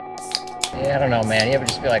Yeah, I don't know, man. You ever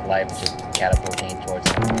just feel like life is just catapulting towards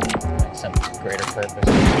some greater purpose?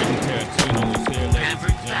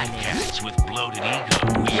 Pampered fat cats with bloated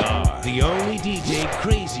ego. We are the only DJ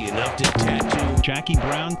crazy enough to tattoo Jackie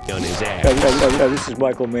Brown on his ass. This is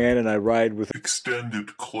Michael Mann, and I ride with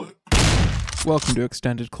Extended Clip. Welcome to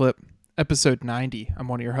Extended Clip, episode 90. I'm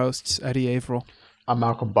one of your hosts, Eddie Averill. I'm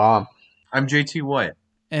Malcolm Baum. I'm JT White.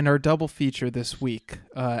 And our double feature this week,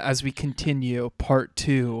 as we continue part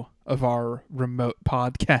 2 of our remote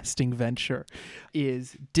podcasting venture,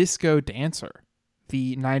 is Disco Dancer,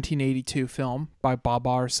 the 1982 film by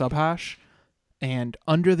Babar Subhash, and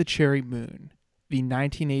Under the Cherry Moon, the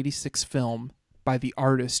 1986 film by the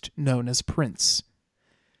artist known as Prince.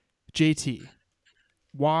 JT,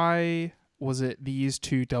 why was it these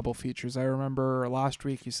two double features? I remember last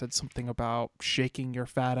week you said something about shaking your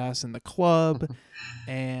fat ass in the club,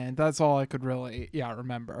 and that's all I could really,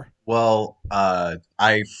 remember. Well, I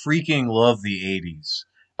freaking love the 80s,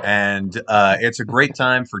 and it's a great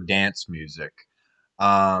time for dance music.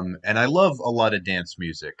 And I love a lot of dance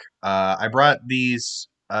music. I brought these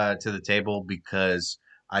to the table because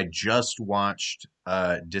I just watched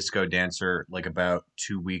Disco Dancer like about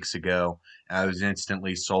 2 weeks ago. And I was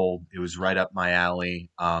instantly sold. It was right up my alley.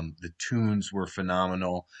 The tunes were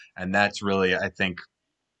phenomenal. And that's really, I think,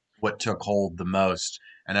 what took hold the most.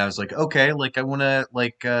 And I was like, okay, like I want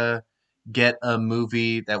to get a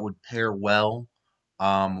movie that would pair well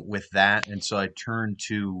with that. And so I turned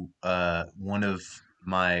to one of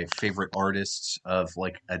my favorite artists of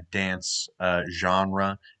like a dance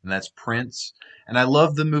genre, and that's Prince. And I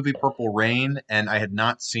love the movie Purple Rain, and I had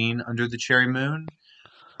not seen Under the Cherry Moon.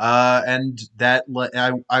 And that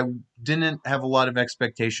I didn't have a lot of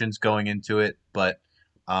expectations going into it, but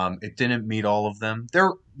it didn't meet all of them.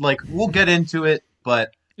 They're like, we'll get into it,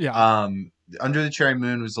 but Under the Cherry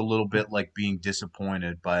Moon was a little bit like being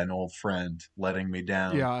disappointed by an old friend letting me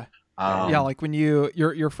down. Yeah. Like when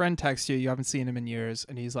your friend texts you haven't seen him in years,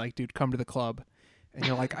 and he's like, dude, come to the club. And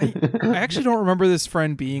you're like, I actually don't remember this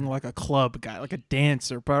friend being like a club guy, like a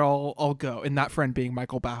dancer, but I'll go. And that friend being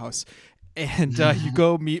Michael Bauhaus. And you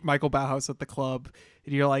go meet Michael Bauhaus at the club,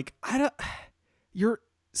 and you're like,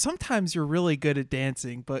 sometimes you're really good at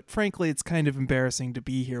dancing, but frankly, it's kind of embarrassing to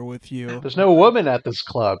be here with you. There's no woman at this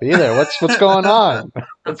club either. What's going on?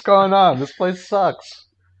 What's going on? This place sucks.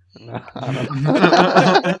 No, I don't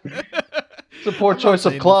know. It's a poor choice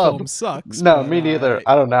of club. The film sucks. No, me neither.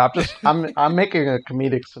 I don't know. I'm making a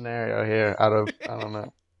comedic scenario here out of, I don't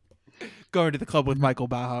know. Going to the club with Michael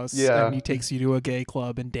Bauhaus, and he takes you to a gay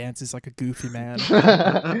club and dances like a goofy man.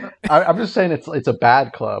 I'm just saying it's a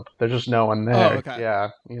bad club. There's just no one there. Oh, okay. Yeah,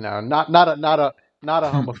 not a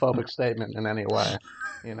homophobic statement in any way.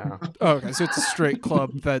 Oh, okay, so it's a straight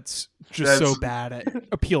club that's so bad at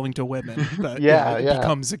appealing to women that it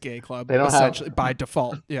becomes a gay club. They don't essentially by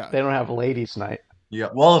default. Yeah, they don't have ladies' night. Yeah,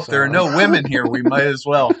 well, if there are no women here, we might as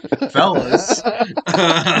well, fellas.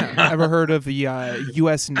 Ever heard of the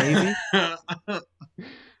U.S. Navy?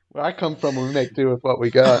 Where I come from, we make do with what we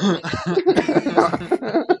got.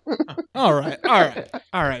 All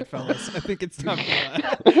right, fellas. I think it's time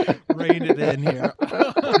to rein it in here.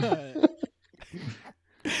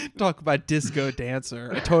 Talk about Disco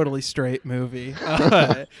Dancer, a totally straight movie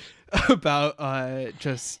about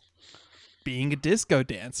just being a disco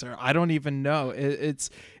dancer. I don't even know. It's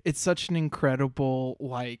such an incredible,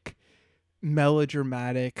 like,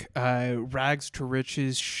 melodramatic, rags to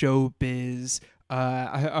riches showbiz.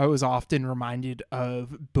 I was often reminded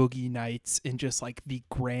of Boogie Nights in just like the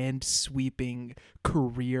grand sweeping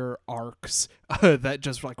career arcs that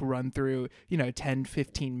just like run through,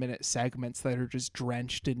 10-15 minute segments that are just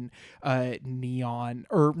drenched in neon,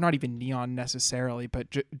 or not even neon necessarily, but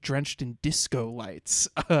drenched in disco lights.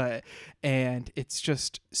 And it's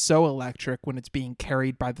just so electric when it's being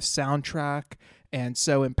carried by the soundtrack, and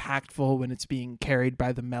so impactful when it's being carried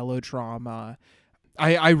by the melodrama.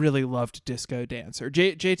 I really loved Disco Dancer.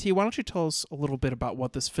 JT, why don't you tell us a little bit about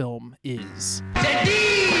what this film is?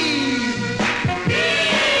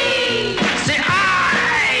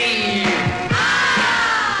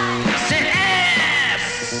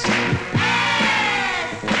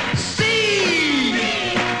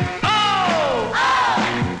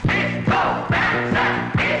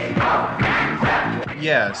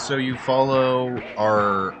 Yeah, so you follow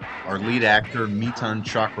our lead actor, Mitan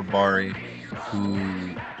Chakrabarti,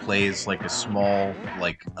 who plays like a small,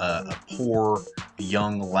 like a poor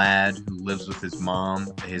young lad who lives with his mom.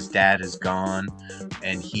 His dad is gone,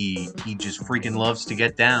 and he just freaking loves to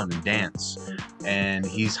get down and dance. And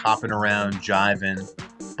he's hopping around jiving,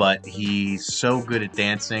 but he's so good at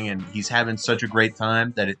dancing and he's having such a great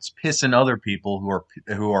time that it's pissing other people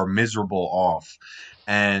who are miserable off.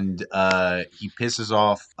 And he pisses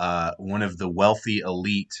off one of the wealthy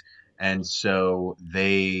elite, and so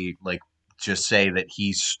they like just say that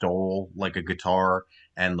he stole like a guitar,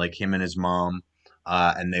 and like him and his mom,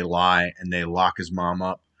 and they lie and they lock his mom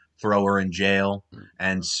up, throw her in jail.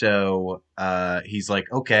 And so he's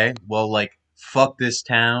like, okay, well, like, fuck this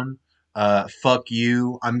town, fuck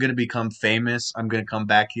you, I'm gonna become famous, I'm gonna come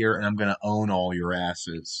back here and I'm gonna own all your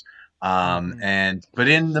asses. And but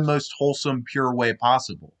in the most wholesome, pure way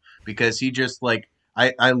possible, because he just like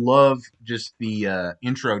I love just the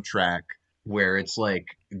intro track where it's like,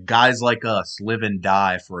 guys like us live and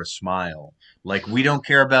die for a smile. Like, we don't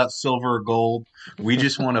care about silver or gold. We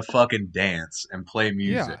just want to fucking dance and play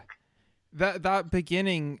music. Yeah. That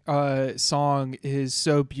beginning song is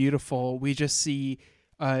so beautiful. We just see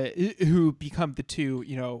who become the two,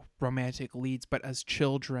 romantic leads, but as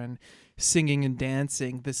children, singing and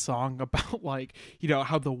dancing this song about like,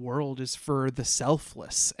 how the world is for the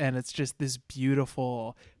selfless. And it's just this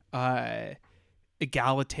beautiful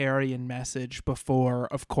egalitarian message before,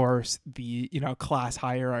 of course, the class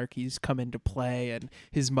hierarchies come into play, and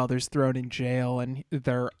his mother's thrown in jail and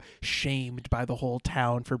they're shamed by the whole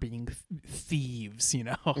town for being thieves.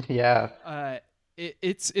 Yeah.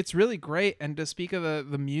 It's really great. And to speak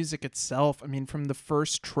of the music itself, I mean, from the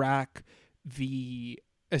first track, the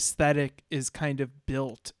aesthetic is kind of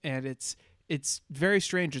built, and it's very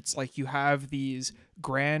strange. It's like you have these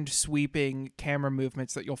grand sweeping camera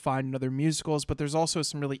movements that you'll find in other musicals, but there's also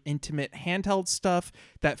some really intimate handheld stuff.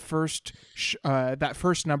 That first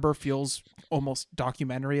number feels almost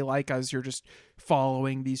documentary like, as you're just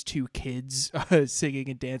following these two kids singing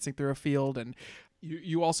and dancing through a field. And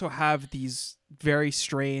you also have these very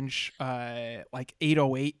strange like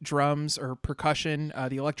 808 drums or percussion.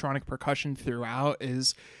 The electronic percussion throughout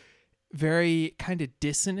is very kind of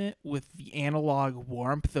dissonant with the analog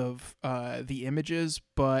warmth of the images,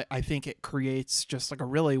 but I think it creates just like a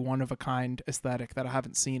really one-of-a-kind aesthetic that I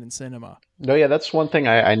haven't seen in cinema. No, yeah, that's one thing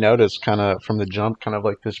I noticed kind of from the jump, kind of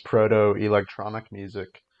like this proto-electronic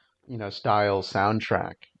music, style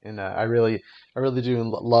soundtrack. And I really do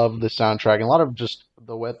love the soundtrack, and a lot of just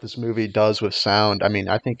what this movie does with sound. I mean,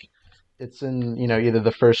 I think it's in, either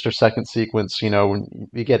the first or second sequence, when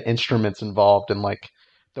you get instruments involved, and like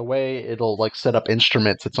the way it'll like set up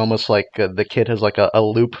instruments, it's almost like the kid has like a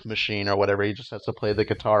loop machine or whatever. He just has to play the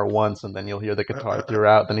guitar once, and then you'll hear the guitar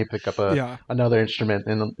throughout. Then he pick up another instrument,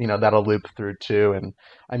 and that'll loop through too. And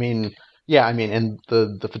I mean, yeah, and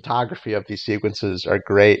the photography of these sequences are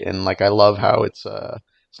great, and like I love how it's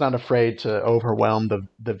not afraid to overwhelm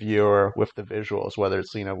the viewer with the visuals, whether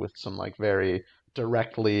it's with some like very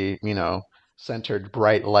directly centered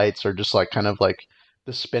bright lights, or just like kind of like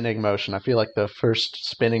the spinning motion. I feel like the first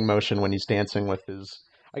spinning motion when he's dancing with his,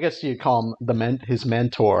 I guess you'd call him his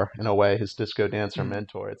mentor in a way, his disco dancer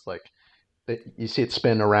mentor. It's like you see it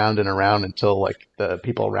spin around and around until like the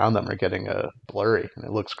people around them are getting blurry, and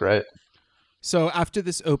it looks great. So after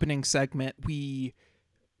this opening segment, we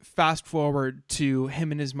fast forward to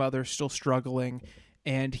him and his mother still struggling,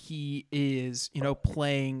 and he is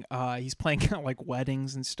playing he's playing kind of like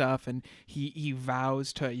weddings and stuff, and he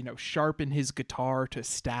vows to sharpen his guitar to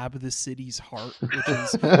stab the city's heart, which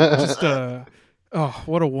is just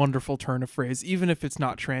what a wonderful turn of phrase. Even if it's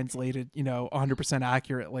not translated 100%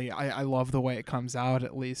 accurately, I love the way it comes out.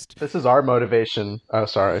 At least this is our motivation. Oh,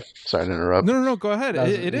 sorry to interrupt. No, go ahead.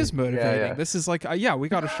 It is motivating. Yeah. This is like we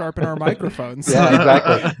got to sharpen our microphones. Yeah,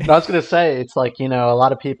 exactly. No, I was gonna say, it's like a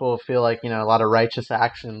lot of people feel like a lot of righteous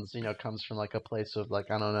actions comes from like a place of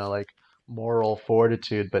like, I don't know, like moral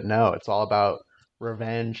fortitude, but no, it's all about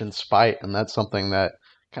revenge and spite, and that's something that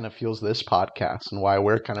kind of fuels this podcast and why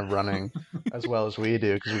we're kind of running as well as we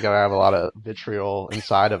do, because we gotta have a lot of vitriol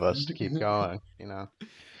inside of us to keep going.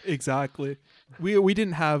 Exactly. We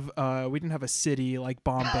didn't have a city like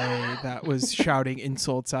Bombay that was shouting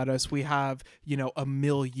insults at us. We have a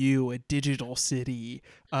milieu, a digital city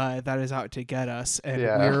that is out to get us,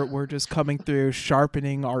 and we're just coming through,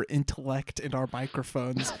 sharpening our intellect and our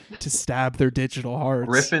microphones to stab their digital hearts.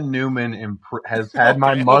 Griffin Newman has had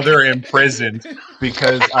my mother imprisoned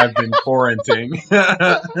because I've been quarantining.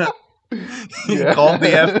 He called the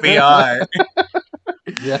FBI.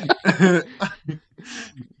 Yeah.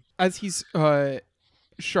 As he's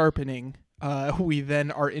sharpening, we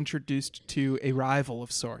then are introduced to a rival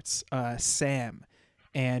of sorts, Sam.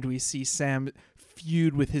 And we see Sam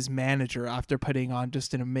feud with his manager after putting on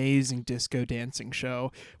just an amazing disco dancing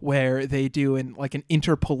show where they do an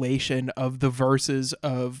interpolation of the verses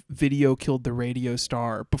of Video Killed the Radio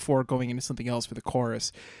Star before going into something else for the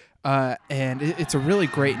chorus. And it's a really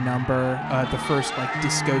great number. The first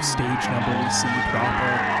disco stage number we see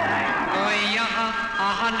proper.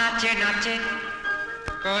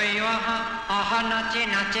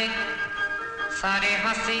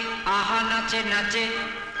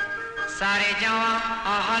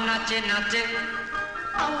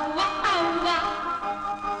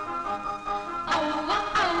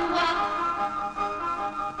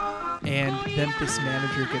 And then this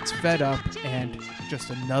manager gets fed up, and just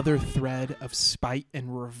another thread of spite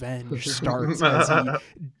and revenge starts as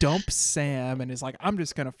he dumps Sam and is like, I'm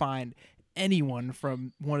just going to find anyone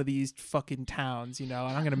from one of these fucking towns, and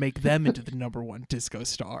I'm going to make them into the number one disco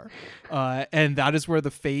star. And that is where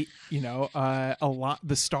the fate, the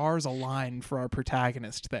stars align for our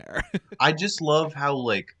protagonist there. I just love how,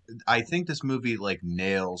 I think this movie,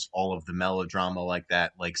 nails all of the melodrama like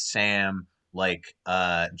that. Like, Sam,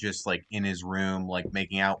 just, in his room,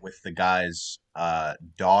 making out with the guy's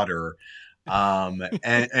daughter.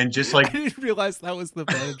 And just I didn't realize that was the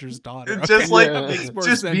manager's daughter. Just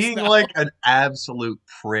just being now. An absolute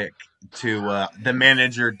prick to the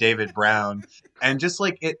manager David Brown, and just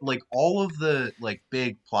all of the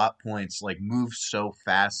big plot points move so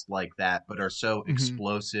fast like that, but are so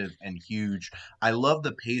explosive and huge. I love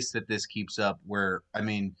the pace that this keeps up. Where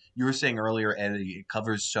you were saying earlier, Eddie, it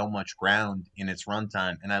covers so much ground in its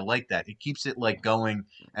runtime, and I like that. It keeps it going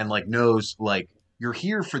and knows you're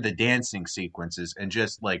here for the dancing sequences, and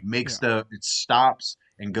just makes it stops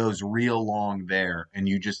and goes real long there, and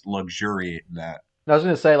you just luxuriate in that. I was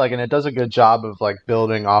going to say, and it does a good job of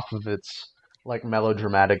building off of its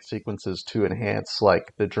melodramatic sequences to enhance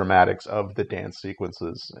the dramatics of the dance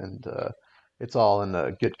sequences, and it's all in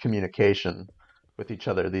a good communication with each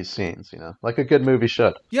other, these scenes, like a good movie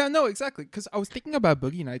should. Yeah, no, exactly, because I was thinking about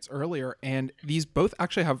Boogie Nights earlier, and these both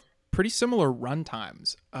actually have pretty similar run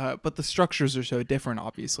times, but the structures are so different,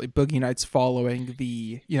 obviously. Boogie Nights following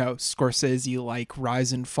the, Scorsese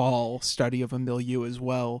rise and fall study of a milieu as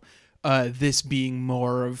well. This being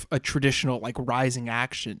more of a traditional rising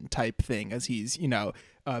action type thing as he's,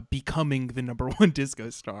 becoming the number one disco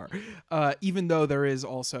star. Even though there is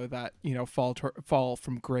also that, fall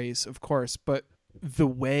from grace, of course, but the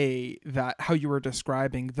way that how you were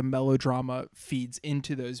describing the melodrama feeds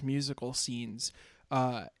into those musical scenes,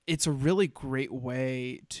 it's a really great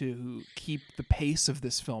way to keep the pace of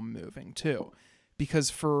this film moving too, because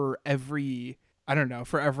for every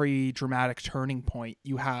dramatic turning point,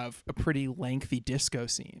 you have a pretty lengthy disco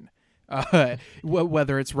scene,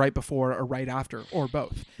 whether it's right before or right after or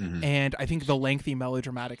both. And I think the lengthy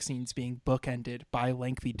melodramatic scenes being bookended by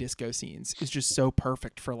lengthy disco scenes is just so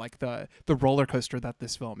perfect for the roller coaster that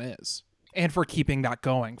this film is. And for keeping that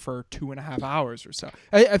going for 2.5 hours or so.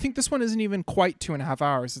 I think this one isn't even quite 2.5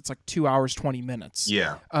 hours. It's 2 hours, 20 minutes.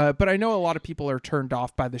 Yeah. But I know a lot of people are turned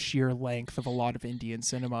off by the sheer length of a lot of Indian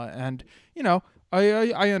cinema. And,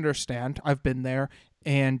 I understand. I've been there.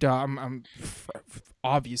 And I'm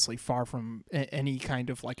obviously far from any kind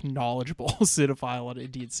of knowledgeable cinephile on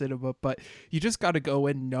Indian cinema. But you just got to go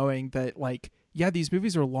in knowing that yeah, these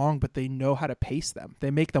movies are long, but they know how to pace them. They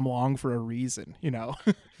make them long for a reason, No,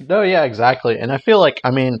 yeah, exactly. And I feel like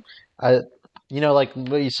what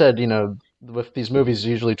you said, with these movies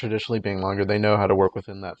usually traditionally being longer, they know how to work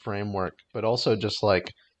within that framework. But also just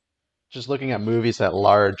looking at movies at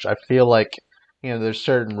large, I feel there's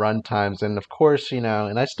certain run times, and of course, and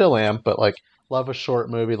I still am, but love a short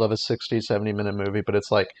movie, love a 60, 70-minute movie, but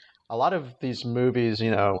it's a lot of these movies,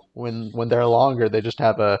 when they're longer, they just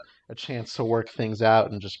have a chance to work things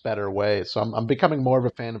out in just better ways. So I'm becoming more of a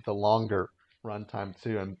fan of the longer runtime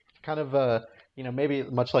too, and kind of maybe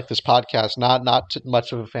much like this podcast, not too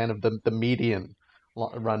much of a fan of the median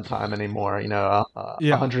runtime anymore.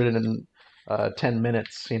 110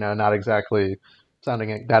 minutes, not exactly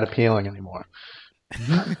sounding that appealing anymore.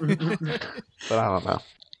 But I don't know.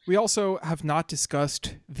 We also have not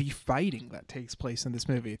discussed the fighting that takes place in this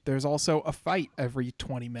movie. There's also a fight every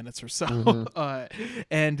 20 minutes or so.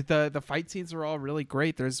 And the fight scenes are all really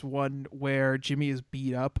great. There's one where Jimmy is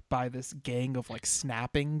beat up by this gang of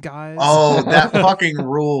snapping guys. Oh, that fucking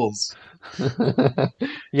rules.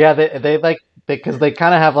 Yeah, they because they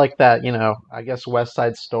kind of have that, I guess West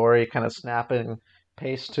Side Story kind of snapping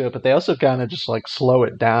pace to it, but they also kind of just slow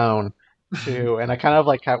it down too. And I kind of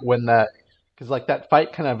like how when that, because that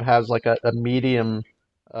fight kind of has a medium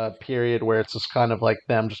period where it's just kind of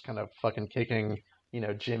them just kind of fucking kicking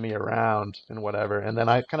Jimmy around and whatever. And then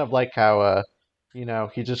I kind of like how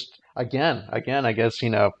he just again, I guess,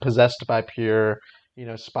 possessed by pure,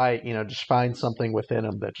 spite, just finds something within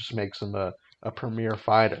him that just makes him a premier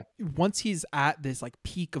fighter. Once he's at this like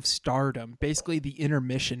peak of stardom, basically the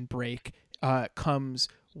intermission break comes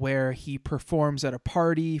where he performs at a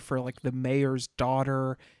party for like the mayor's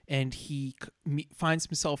daughter, and he finds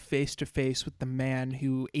himself face to face with the man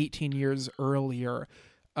who 18 years earlier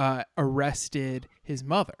arrested his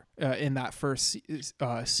mother in that first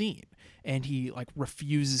scene, and he like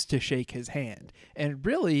refuses to shake his hand. And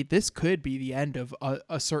really, this could be the end of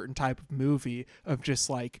a certain type of movie of just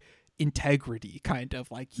like integrity, kind of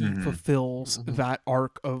like he fulfills that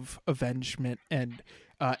arc of avengement and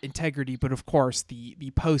integrity. But of course,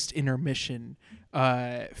 the post intermission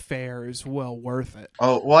fare is well worth it.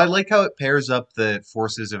 Oh, well, I like how it pairs up the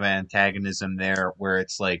forces of antagonism there, where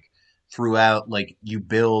it's like throughout, like you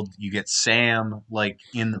get Sam like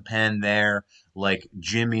in the pen there, like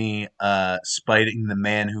Jimmy spiting the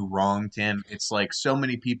man who wronged him. It's like so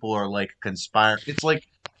many people are like conspiring. It's like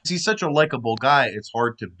he's such a likable guy. It's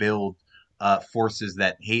hard to build forces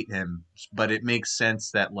that hate him, but it makes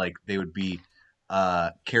sense that like they would be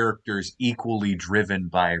characters equally driven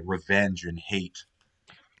by revenge and hate.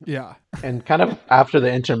 Yeah. And kind of after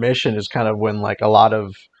the intermission is kind of when like a lot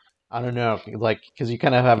of, I don't know, like, because you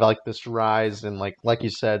kind of have like this rise and like you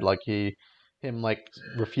said, like him like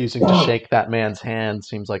refusing to shake that man's hand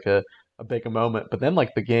seems like a big moment. But then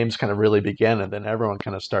like the games kind of really begin, and then everyone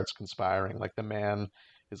kind of starts conspiring. Like the man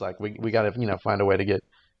is like, we got to find a way to get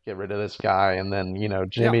rid of this guy, and then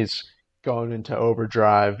Jimmy's going into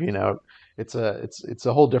overdrive. It's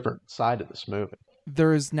a whole different side of this movie.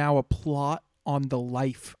 There is now a plot on the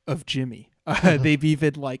life of Jimmy. They've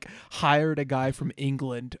even like hired a guy from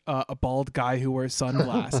England, a bald guy who wears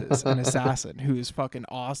sunglasses, an assassin who is fucking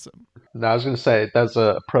awesome. No, I was going to say that's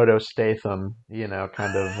a proto Statham,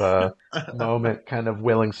 kind of moment, kind of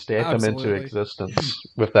willing Statham Absolutely. into existence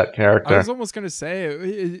with that character. I was almost going to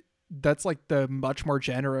say that's like the much more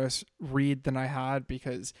generous read than I had,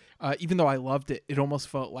 because even though I loved it, it almost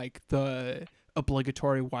felt like the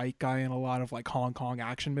obligatory white guy in a lot of like Hong Kong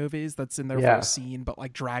action movies that's in there for a scene but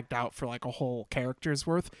like dragged out for like a whole character's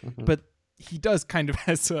worth. But he does kind of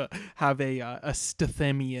have a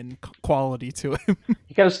Stathamian quality to him.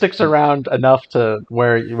 He kind of sticks around enough to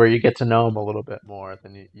where you get to know him a little bit more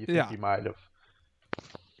than you think you might have.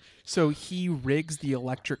 So he rigs the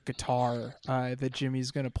electric guitar that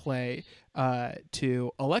Jimmy's going to play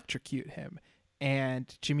to electrocute him.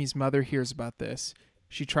 And Jimmy's mother hears about this.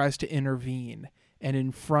 She tries to intervene. And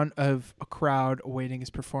in front of a crowd awaiting his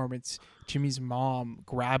performance, Jimmy's mom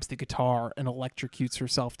grabs the guitar and electrocutes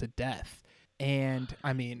herself to death. And,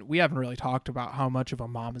 I mean, we haven't really talked about how much of a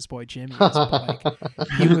mama's boy Jimmy is, but, like,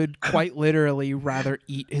 he would quite literally rather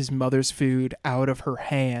eat his mother's food out of her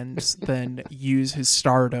hands than use his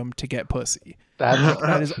stardom to get pussy.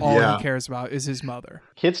 That is all he cares about, is his mother.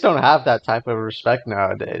 Kids don't have that type of respect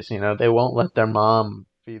nowadays. They won't let their mom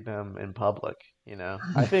feed them in public.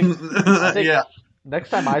 I think next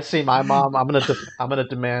time I see my mom, I'm gonna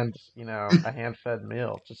demand a hand-fed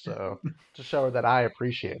meal just to show her that I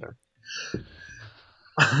appreciate her.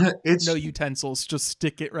 It's no utensils, just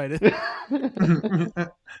stick it right in.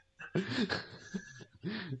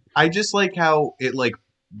 I just like how it like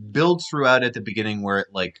builds throughout at the beginning, where it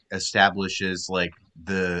like establishes like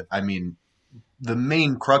the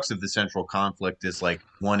main crux of the central conflict is like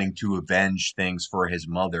wanting to avenge things for his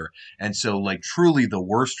mother. And so like truly the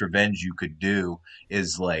worst revenge you could do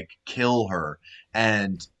is like kill her.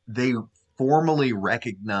 And they formally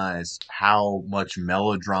recognize how much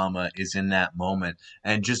melodrama is in that moment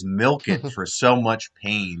and just milk it for so much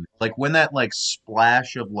pain. Like when that like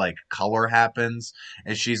splash of like color happens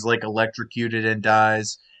and she's like electrocuted and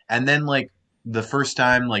dies, and then like the first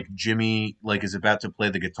time like Jimmy like is about to play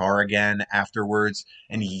the guitar again afterwards,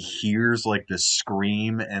 and he hears like the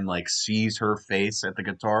scream and like sees her face at the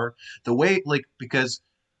guitar, the way like, because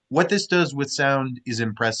what this does with sound is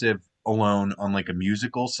impressive alone on like a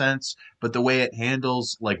musical sense, but the way it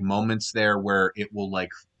handles like moments there where it will like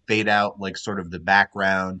fade out like sort of the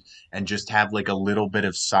background and just have like a little bit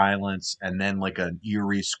of silence and then like an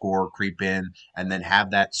eerie score creep in and then have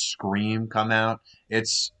that scream come out,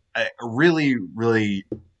 it's a really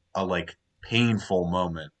a like painful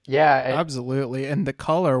moment. Yeah, absolutely. And the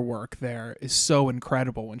color work there is so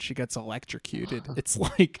incredible when she gets electrocuted. It's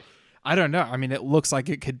like, I don't know. I mean, it looks like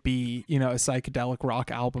it could be, a psychedelic rock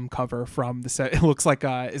album cover from the set. It looks like,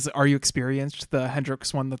 Are You Experienced? The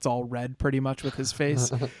Hendrix one that's all red pretty much with his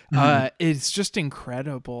face. It's just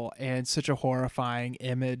incredible and such a horrifying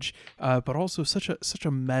image, but also such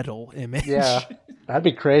a metal image. Yeah. That'd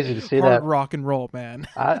be crazy to see Hard that. rock and roll, man.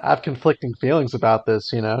 I have conflicting feelings about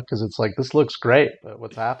this, because it's like this looks great, but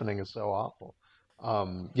what's happening is so awful.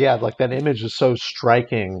 Yeah, like that image is so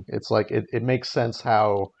striking. It's like it makes sense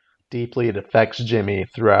how deeply it affects Jimmy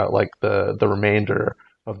throughout like the remainder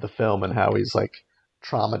of the film and how he's like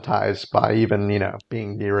traumatized by even,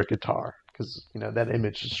 being near a guitar because, that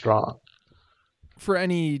image is strong. For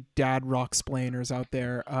any dad rock splainers out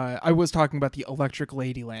there, I was talking about the Electric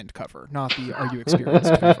Ladyland cover, not the Are You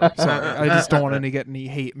Experienced cover. Sorry, I just don't want to get any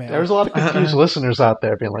hate mail. There's a lot of confused listeners out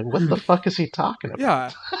there being like, what the fuck is he talking about?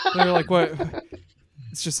 Yeah, they're like, what?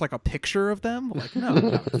 It's just like a picture of them? Like, no,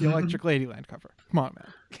 the Electric Ladyland cover. Come on,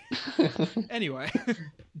 man. Anyway,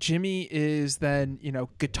 Jimmy is then,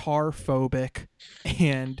 guitar phobic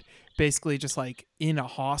and basically just like in a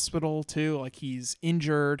hospital too. Like he's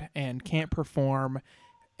injured and can't perform.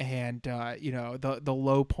 And, the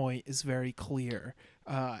low point is very clear.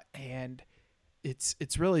 And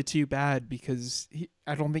it's really too bad because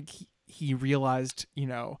I don't think he realized,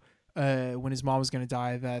 when his mom was going to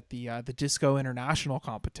die, that the Disco International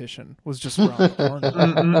competition was just around the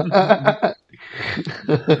corner.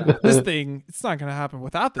 This thing, it's not going to happen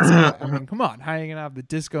without this guy. I mean, come on. How are you going to have the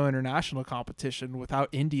Disco International competition without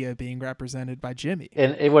India being represented by Jimmy?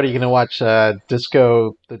 And what are you going to watch? The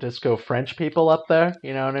disco French people up there?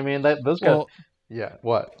 You know what I mean? Those guys. Well, yeah.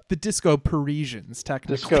 What? The Disco Parisians,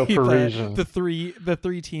 technically. Disco Parisians. The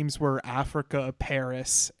three teams were Africa,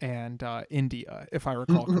 Paris, and India, if I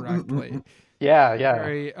recall correctly. Yeah.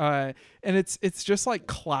 Very, and it's just like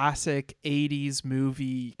classic 80s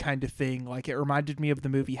movie kind of thing. Like it reminded me of the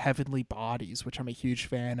movie Heavenly Bodies, which I'm a huge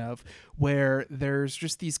fan of, where there's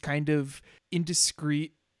just these kind of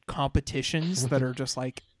indiscreet competitions that are just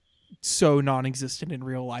like so non-existent in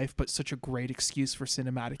real life, but such a great excuse for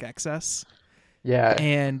cinematic excess. Yeah.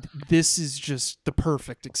 And this is just the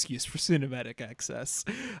perfect excuse for cinematic excess.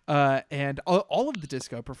 And all of the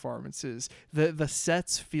disco performances, the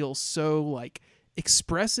sets feel so like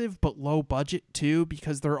expressive but low budget too,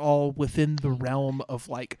 because they're all within the realm of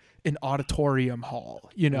like an auditorium hall,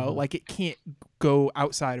 like it can't go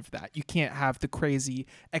outside of that. You can't have the crazy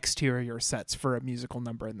exterior sets for a musical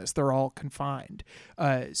number in this. They're all confined.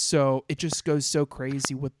 So it just goes so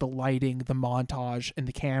crazy with the lighting, the montage, and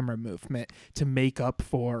the camera movement to make up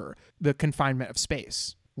for the confinement of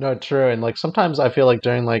space. No, true. And like sometimes I feel like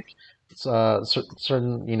during like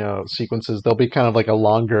certain sequences, there'll be kind of like a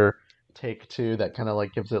longer take two that kind of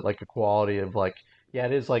like gives it like a quality of like, yeah,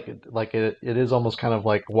 it is like it is almost kind of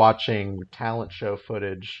like watching talent show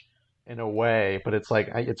footage in a way, but it's like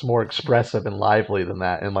it's more expressive and lively than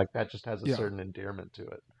that, and like that just has a certain endearment to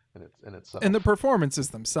it in itself. And the performances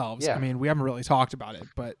themselves, yeah. I mean, we haven't really talked about it,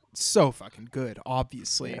 but so fucking good,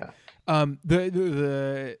 obviously. Yeah.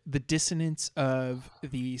 The dissonance of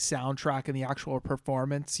the soundtrack and the actual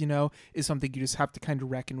performance, is something you just have to kind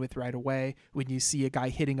of reckon with right away when you see a guy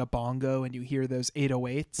hitting a bongo and you hear those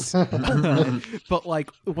 808s. But like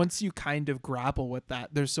once you kind of grapple with that,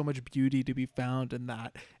 there's so much beauty to be found in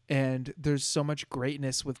that. And there's so much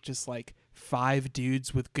greatness with just like 5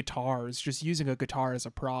 dudes with guitars, just using a guitar as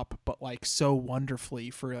a prop, but like so wonderfully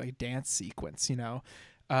for a dance sequence,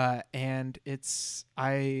 and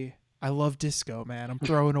I love disco, man. I'm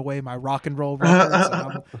throwing away my rock and roll records,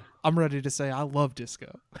 and I'm ready to say I love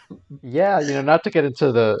disco. Yeah, not to get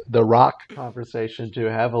into the rock conversation too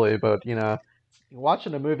heavily, but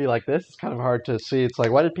watching a movie like this, it's kind of hard to see. It's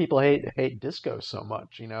like, why did people hate disco so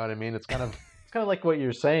much? You know what I mean? It's kind of like what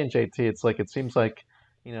you're saying, JT. It's like it seems like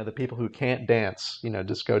the people who can't dance,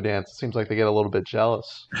 disco dance. It seems like they get a little bit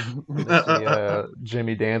jealous when they see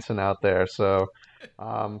Jimmy dancing out there. So.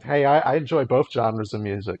 Hey, I enjoy both genres of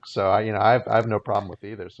music, so I have no problem with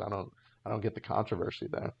either. So I don't get the controversy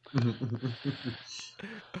there.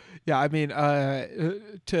 Yeah, I mean,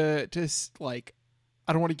 to like,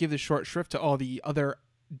 I don't want to give the short shrift to all the other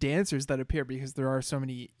dancers that appear because there are so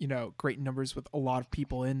many great numbers with a lot of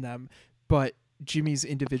people in them, but Jimmy's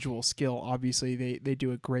individual skill, obviously they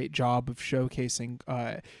do a great job of showcasing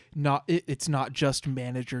it's not just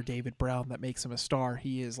manager David Brown that makes him a star.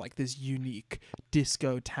 He is like this unique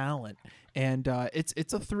disco talent, and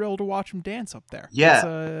it's a thrill to watch him dance up there.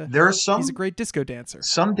 Yeah, he's a great disco dancer.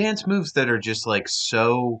 Some dance moves that are just like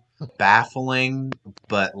so baffling,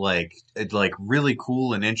 but like really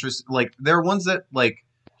cool and interesting. Like there are ones that like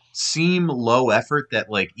seem low effort that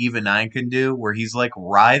like even I can do, where he's like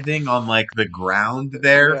writhing on like the ground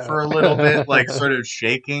there for a little bit, like sort of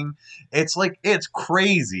shaking. It's like, it's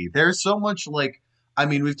crazy. There's so much like, I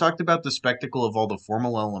mean, we've talked about the spectacle of all the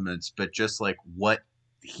formal elements, but just like what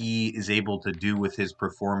he is able to do with his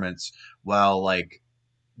performance while like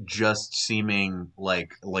just seeming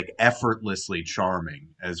like effortlessly charming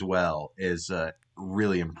as well is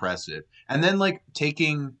really impressive. And then like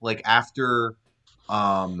taking like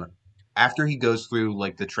um after he goes through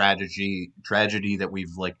like the tragedy that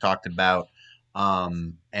we've like talked about,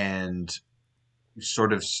 and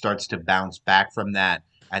sort of starts to bounce back from that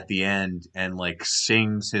at the end and like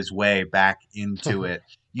sings his way back into it.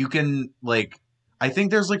 You can like I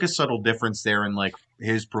think there's like a subtle difference there in like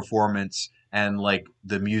his performance and like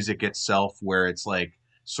the music itself where it's like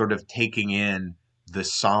sort of taking in the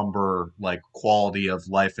somber like quality of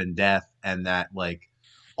life and death, and that like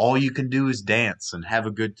all you can do is dance and have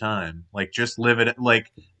a good time. Like just live it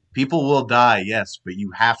like people will die, yes, but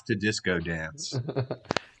you have to disco dance.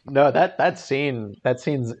 No, that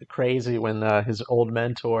scene's crazy when his old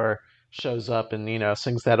mentor shows up and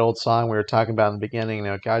sings that old song we were talking about in the beginning.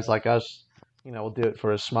 Guys like us, will do it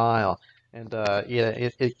for a smile, and yeah,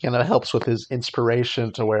 it kind of helps with his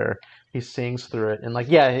inspiration to where he sings through it, and like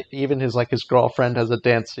yeah, even his girlfriend has a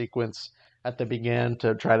dance sequence at the beginning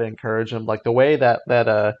to try to encourage him. Like the way that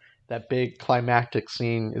big climactic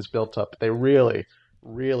scene is built up, they really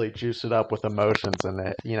juice it up with emotions, and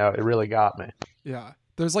it really got me. Yeah.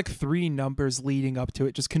 There's like 3 numbers leading up to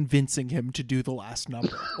it, just convincing him to do the last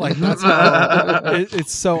number. Like that's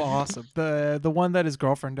it's so awesome. The one that his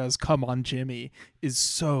girlfriend does, "Come on, Jimmy," is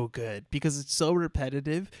so good because it's so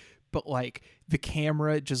repetitive, but like the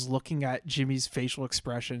camera just looking at Jimmy's facial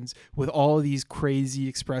expressions with all of these crazy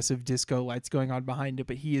expressive disco lights going on behind it,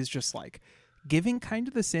 but he is just like giving kind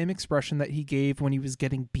of the same expression that he gave when he was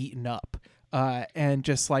getting beaten up. And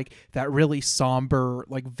just like that really somber,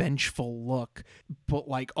 like vengeful look, but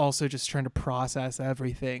like also just trying to process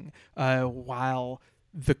everything while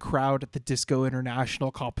the crowd at the Disco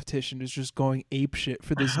International competition is just going apeshit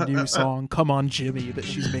for this new song, "Come On, Jimmy," that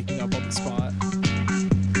she's making up on the spot.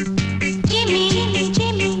 Jimmy,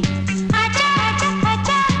 Jimmy, acha, acha,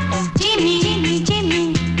 acha. Jimmy,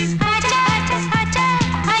 Jimmy, acha, acha, acha.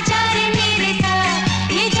 Acha re mere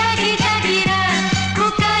sath, ye jagi jagi raat,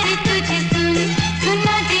 pukare tujhe sun,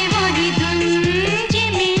 sunna de wahi dhun.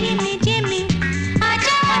 Jimmy, Jimmy,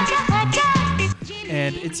 acha, acha, acha.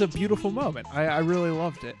 And it's a beautiful moment. I really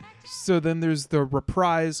loved it. So then there's the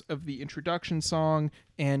reprise of the introduction song,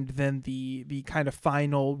 and then the kind of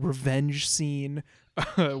final revenge scene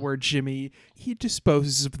where Jimmy, he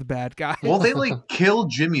disposes of the bad guy. Well, they like kill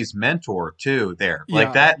Jimmy's mentor too there. Yeah.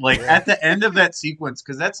 Like that, like at the end of that sequence,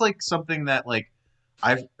 because that's like something that like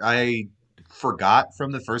I forgot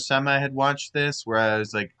from the first time I had watched this, where I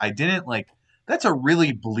was like, I didn't like that's a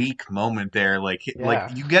really bleak moment there. Like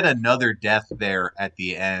Yeah. you get another death there at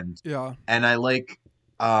the end. Yeah. And I like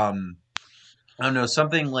I don't know,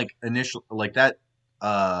 something like initial like that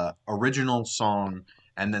original song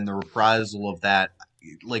and then the reprisal of that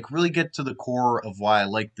like really get to the core of why I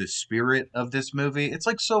like the spirit of this movie. It's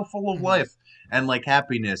like so full of life and like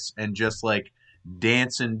happiness and just like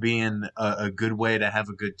dancing being a good way to have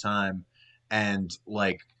a good time, and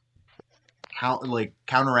like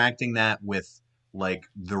counteracting that with like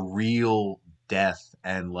the real death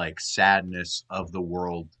and like sadness of the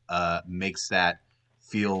world makes that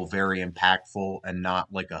feel very impactful and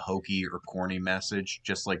not like a hokey or corny message,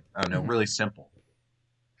 just like I don't know, really simple.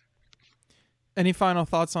 Any final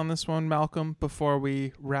thoughts on this one, Malcolm, before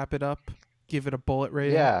we wrap it up? Give it a bullet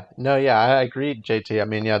rating? Yeah, no, yeah, I agree, JT. I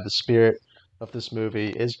mean, yeah, the spirit of this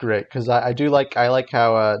movie is great because I like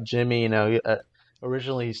how Jimmy,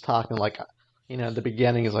 originally he's talking like, in the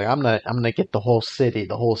beginning he's like, I'm gonna get the whole city.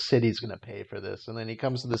 The whole city's gonna pay for this, and then he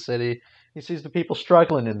comes to the city, he sees the people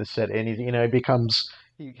struggling in the city, and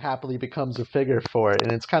he happily becomes a figure for it,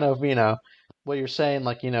 and it's kind of what you're saying,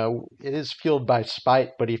 like it is fueled by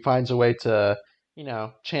spite, but he finds a way to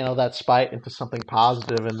channel that spite into something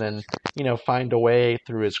positive, and then find a way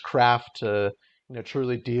through his craft to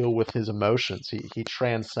truly deal with his emotions. He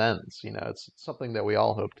transcends. It's something that we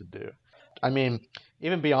all hope to do. I mean,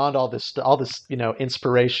 even beyond all this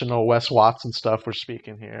inspirational Wes Watson stuff we're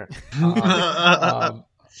speaking here,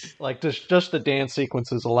 like just the dance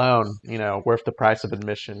sequences alone, worth the price of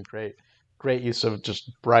admission. Great use of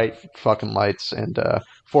just bright fucking lights, and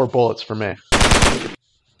 4 bullets for me.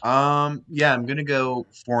 Yeah, I'm gonna go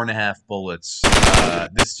 4.5 bullets.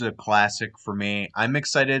 This is a classic for me. I'm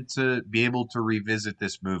excited to be able to revisit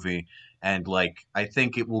this movie, and like I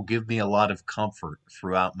think it will give me a lot of comfort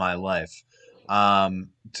throughout my life.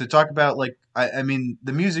 To talk about like I mean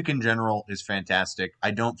the music in general is fantastic. I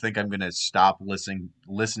don't think I'm gonna stop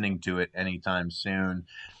listening to it anytime soon.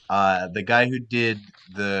 The guy who did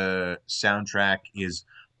the soundtrack is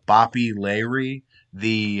Boppy Lahiri.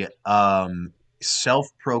 The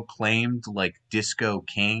self-proclaimed like disco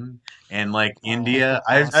king, and like India.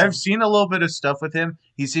 I've seen a little bit of stuff with him.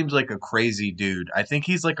 He seems like a crazy dude. I think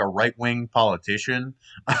he's like a right-wing politician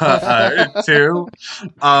too,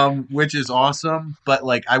 which is awesome. But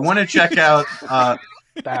like, I want to check out.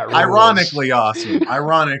 That rules.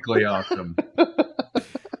 Ironically awesome.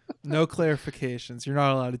 No clarifications. You're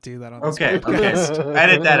not allowed to do that on this Okay, podcast. okay.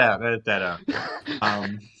 Edit that out.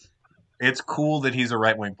 It's cool that he's a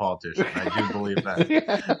right-wing politician. I do believe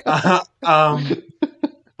that.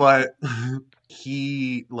 But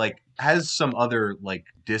he like has some other like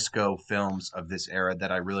disco films of this era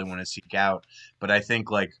that I really want to seek out. But I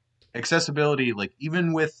think like accessibility, like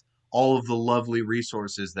even with all of the lovely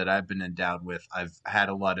resources that I've been endowed with, I've had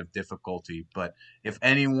a lot of difficulty. But if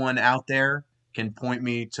anyone out there can point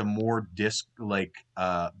me to more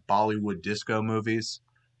Bollywood disco movies,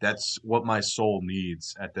 that's what my soul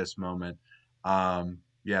needs at this moment.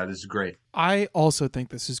 Yeah, this is great. I also think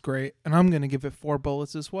this is great, and I'm going to give it 4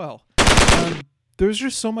 bullets as well. There's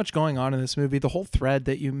just so much going on in this movie. The whole thread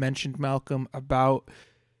that you mentioned, Malcolm, about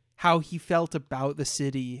how he felt about the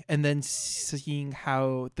city and then seeing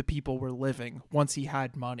how the people were living once he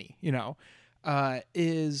had money,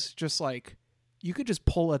 is just like, you could just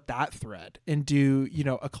pull at that thread and do,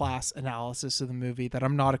 a class analysis of the movie that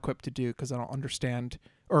I'm not equipped to do because I don't understand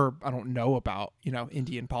or I don't know about,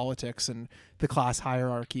 Indian politics and the class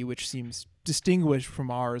hierarchy, which seems distinguished from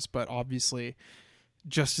ours, but obviously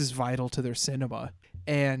just as vital to their cinema.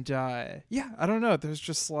 And I don't know. There's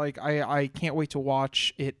just like, I can't wait to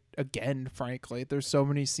watch it again, frankly. There's so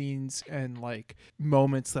many scenes and like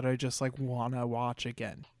moments that I just like want to watch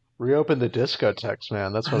again. Reopen the discotheques,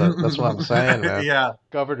 man. That's what I'm saying, man. Yeah.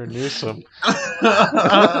 Governor Newsom.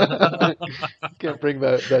 Can't bring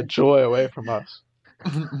that joy away from us.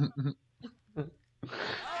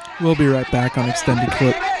 We'll be right back on Extended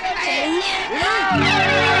Clip.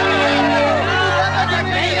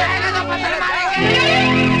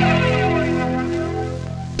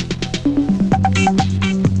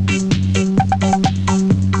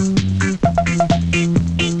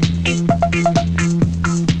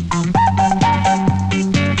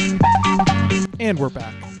 And we're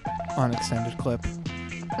back on Extended Clip.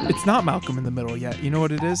 It's not Malcolm in the Middle yet. You know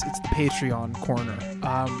what it is? It's the Patreon corner.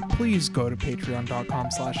 Please go to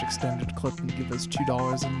patreon.com/extendedclip and give us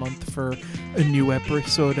 $2 a month for a new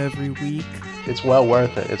episode every week. It's well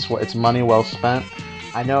worth it. It's money well spent.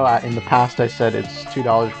 I know in the past I said it's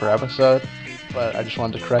 $2 per episode, but I just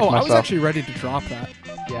wanted to correct myself. I was actually ready to drop that.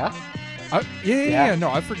 Yeah? Yeah. No,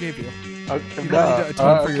 I forgave you. Okay, You don't need to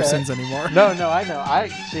atone for your sins anymore. No, I know.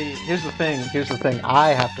 Here's the thing.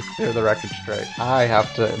 I have to clear the record straight. I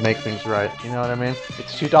have to make things right. You know what I mean?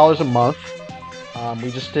 It's $2 a month.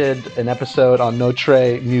 We just did an episode on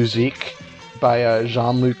Notre Musique by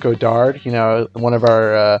Jean-Luc Godard. One of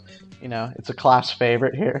our, it's a class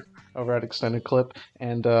favorite here over at Extended Clip.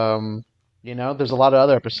 And, there's a lot of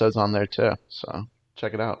other episodes on there too. So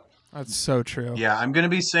check it out. That's so true. Yeah, I'm going to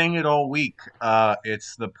be saying it all week.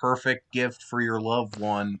 It's the perfect gift for your loved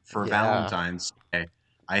one for Valentine's Day.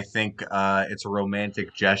 I think it's a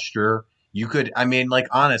romantic gesture. You could,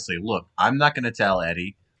 honestly, look, I'm not going to tell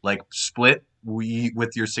Eddie, split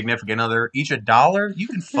with your significant other, each $1. You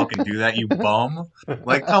can fucking do that, you bum.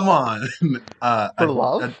 Come on. For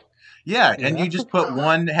love? Yeah, and you just put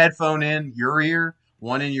one headphone in your ear,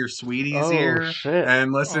 one in your sweetie's ear, shit.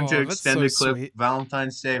 and listen to that's Extended so Clip sweet.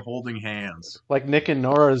 Valentine's Day holding hands. Like Nick and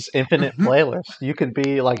Nora's infinite playlist. You can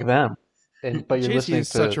be like them. But you're JT listening is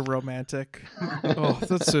to such a romantic. Oh,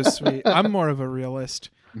 that's so sweet. I'm more of a realist.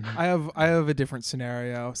 I have a different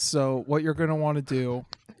scenario. So what you're gonna want to do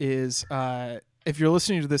is, if you're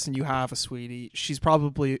listening to this and you have a sweetie, she's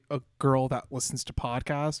probably a girl that listens to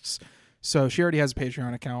podcasts. So she already has a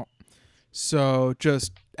Patreon account. So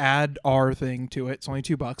just add our thing to it. It's only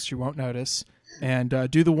 $2. She won't notice. And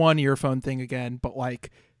do the one earphone thing again, but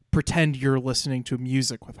pretend you're listening to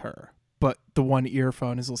music with her. But the one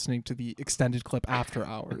earphone is listening to the Extended Clip after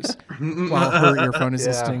hours, while her earphone is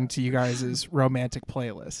listening to you guys' romantic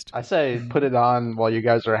playlist. I say put it on while you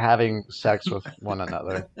guys are having sex with one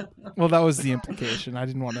another. Well, that was the implication. I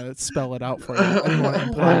didn't want to spell it out for you. I didn't want to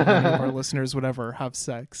imply that any of our listeners would ever have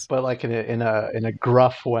sex. But in a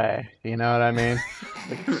gruff way, you know what I mean?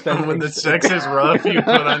 When the sex is rough, you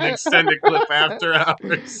put on Extended Clip after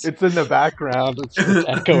hours. It's in the background. It's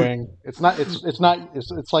echoing. It's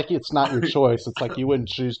like it's not your choice. It's like you wouldn't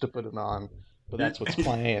choose to put it on, but that's what's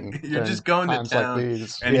playing. You're just going to town like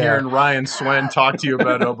these. and hearing Ryan Swen talk to you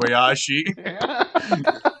about Obayashi.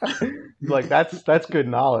 That's good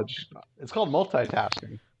knowledge. It's called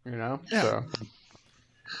multitasking, Yeah. So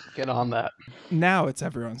Get on that. Now it's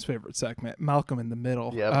everyone's favorite segment, Malcolm in the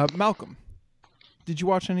Middle. Yep. Malcolm, did you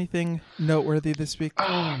watch anything noteworthy this week?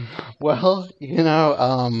 Well,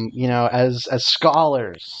 as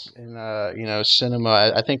scholars in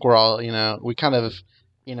cinema, I think we're all, we kind of,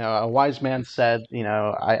 a wise man said,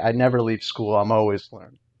 I never leave school, I'm always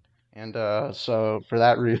learning. And so for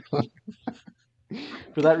that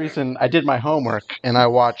reason, I did my homework and I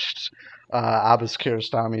watched Abbas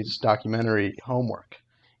Kiarostami's documentary Homework.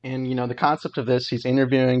 And the concept of this, he's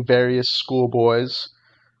interviewing various schoolboys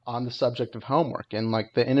on the subject of homework, and like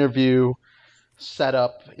the interview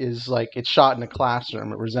setup is like it's shot in a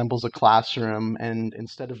classroom. It resembles a classroom, and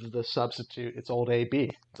instead of the substitute, it's old AB.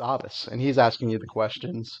 It's Abbas, and he's asking you the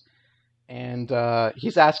questions, and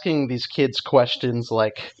he's asking these kids questions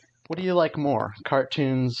like, "What do you like more,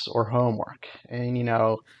 cartoons or homework?" And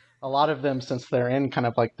a lot of them, since they're in kind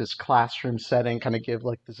of like this classroom setting, kind of give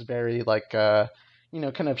like this very like kind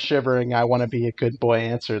of shivering, I want to be a good boy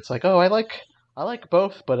answer. It's like, oh, I like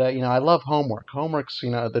both, but I love homework. Homework's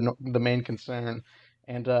the main concern,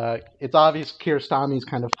 and it's obvious Kiarostami's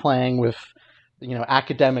kind of playing with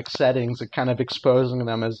academic settings and kind of exposing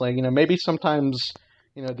them as like maybe sometimes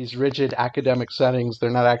these rigid academic settings, they're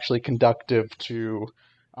not actually conductive to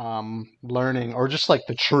learning or just like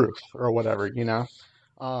the truth or whatever.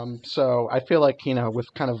 So I feel like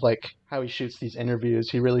with kind of like how he shoots these interviews,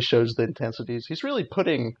 he really shows the intensities. He's really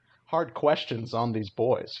putting hard questions on these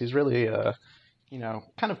boys. He's really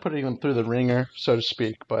kind of putting them through the ringer, so to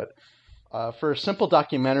speak. But for a simple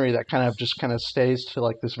documentary that kind of stays to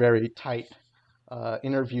like this very tight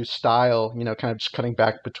interview style, kind of just cutting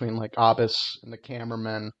back between like Abbas and the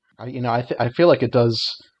cameraman, I feel like it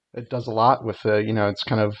does a lot with it's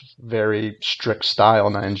kind of very strict style,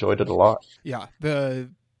 and I enjoyed it a lot. Yeah, the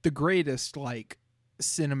greatest like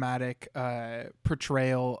cinematic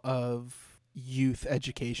portrayal of youth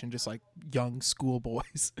education, just like young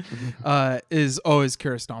schoolboys, is always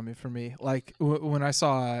Kiarostami for me. Like when I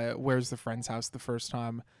saw Where's the Friend's House the first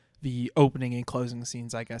time, the opening and closing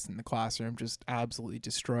scenes, I guess, in the classroom just absolutely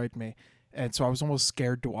destroyed me. And so I was almost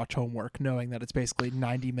scared to watch Homework, knowing that it's basically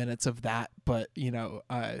 90 minutes of that, but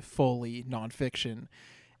fully nonfiction.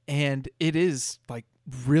 And it is like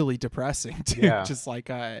really depressing too. Yeah. Just like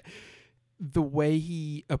the way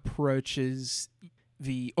he approaches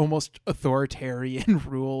the almost authoritarian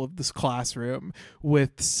rule of this classroom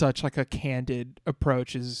with such like a candid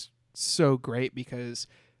approach is so great, because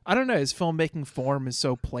I don't know, his filmmaking form is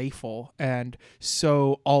so playful and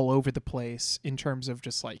so all over the place in terms of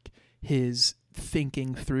just like his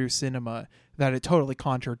thinking through cinema, that it totally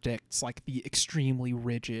contradicts like the extremely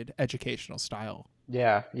rigid educational style.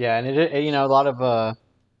 Yeah, and it a lot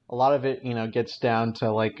of it gets down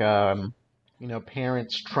to like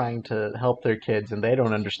parents trying to help their kids, and they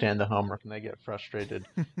don't understand the homework, and they get frustrated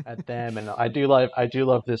at them. And I do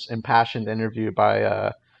love this impassioned interview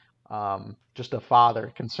by just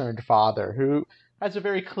a concerned father who has a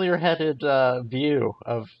very clear-headed view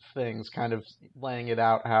of things, kind of laying it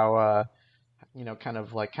out how kind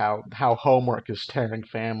of like how homework is tearing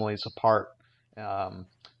families apart.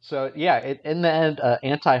 So yeah, in the end,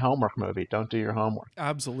 anti-homework movie. Don't do your homework.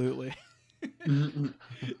 Absolutely.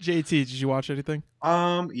 JT, did you watch anything?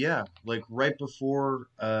 Yeah, like right before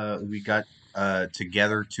we got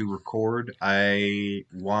together to record, I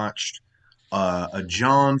watched a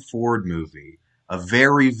John Ford movie, a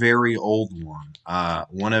very, very old one.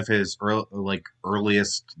 One of his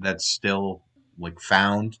earliest that's still like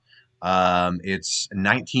found. It's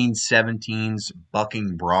 1917's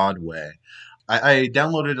Bucking Broadway. I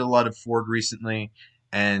downloaded a lot of Ford recently,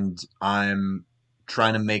 and I'm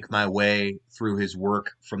trying to make my way through his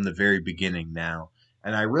work from the very beginning now.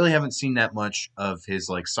 And I really haven't seen that much of his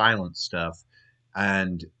like silent stuff.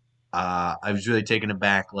 And I was really taken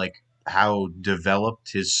aback like how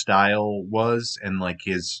developed his style was, and like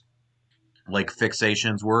his like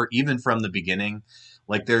fixations were even from the beginning.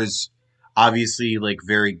 Like there's obviously like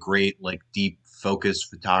very great like deep focus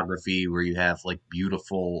photography where you have like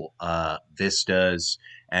beautiful vistas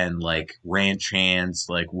and like ranch hands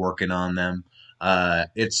like working on them.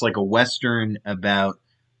 It's like a Western about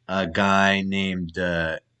a guy named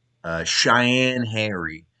Cheyenne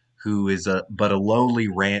Harry, who is a lowly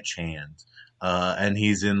ranch hand, and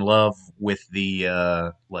he's in love with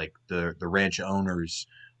the ranch owner's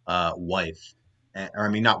wife, or I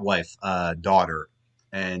mean not wife, daughter,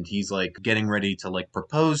 and he's like getting ready to like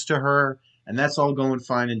propose to her, and that's all going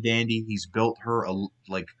fine and dandy. He's built her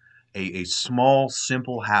a small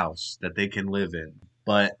simple house that they can live in,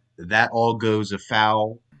 but that all goes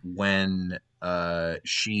afoul when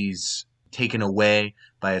she's taken away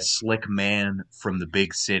by a slick man from the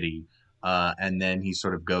big city and then he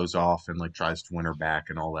sort of goes off and like tries to win her back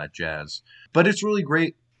and all that jazz. But it's really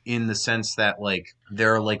great in the sense that like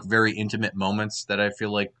there are like very intimate moments that I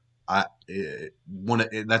feel like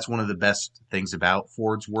that's one of the best things about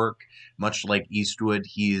Ford's work. Much like Eastwood,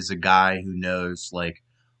 he is a guy who knows like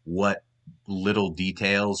what little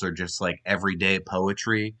details are just like everyday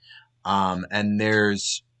poetry. And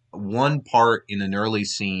there's one part in an early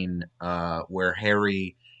scene where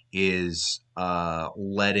Harry is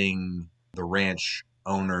letting the ranch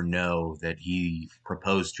owner know that he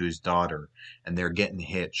proposed to his daughter, and they're getting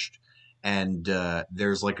hitched. And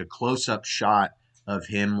there's like a close-up shot of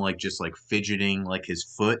him like just like fidgeting like his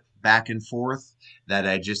foot back and forth that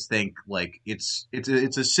I just think like it's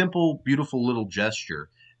a simple, beautiful little gesture,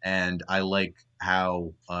 and I like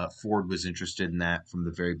how Ford was interested in that from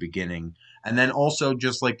the very beginning. And then also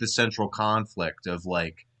just like the central conflict of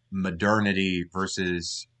like modernity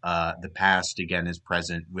versus the past again is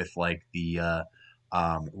present with like the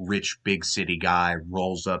rich big city guy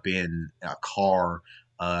rolls up in a car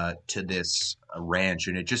to this ranch,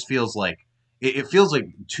 and it just feels like it feels like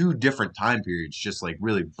two different time periods just like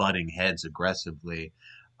really butting heads aggressively.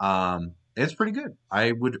 It's pretty good.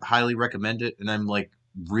 I would highly recommend it, and I'm like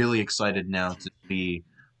really excited now to see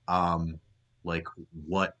like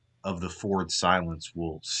what of the Ford silence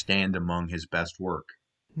will stand among his best work.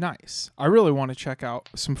 Nice. I really want to check out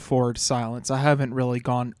some Ford silence. I haven't really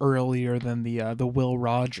gone earlier than the Will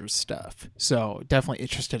Rogers stuff, so definitely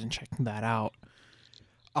interested in checking that out.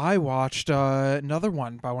 I watched another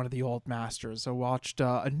one by one of the old masters. I watched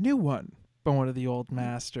a new one by one of the old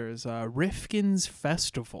masters, Rifkin's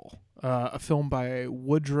Festival, a film by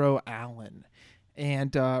Woodrow Allen.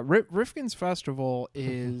 And Rifkin's Festival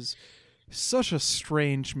is such a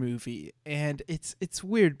strange movie, and it's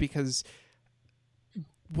weird because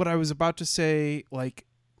what I was about to say like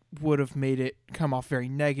would have made it come off very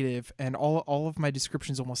negative, and all of my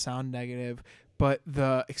descriptions almost sound negative, but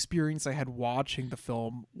the experience I had watching the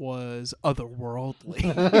film was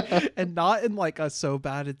otherworldly. And not in like a so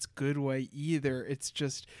bad it's good way either. It's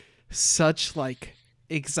just such like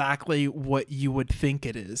exactly what you would think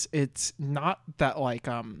it is. It's not that like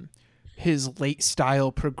his late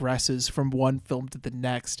style progresses from one film to the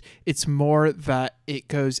next. It's more that it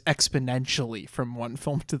goes exponentially from one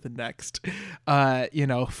film to the next.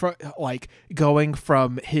 Like going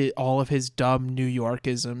from all of his dumb New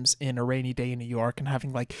Yorkisms in A Rainy Day in New York and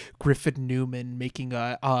having like Griffin Newman making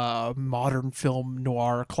a modern film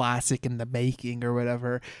noir classic in the making or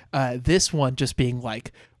whatever. This one just being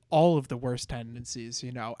like all of the worst tendencies,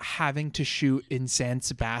 having to shoot in San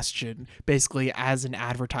Sebastian basically as an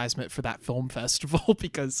advertisement for that film festival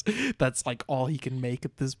because that's like all he can make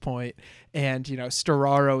at this point. And,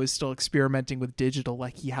 Storaro is still experimenting with digital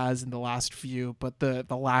like he has in the last few, but the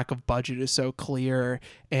lack of budget is so clear,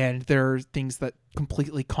 and there are things that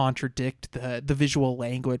completely contradict the visual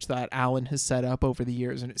language that Alan has set up over the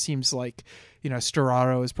years. And it seems like,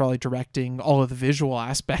 Storaro is probably directing all of the visual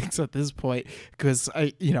aspects at this point because,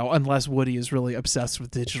 unless Woody is really obsessed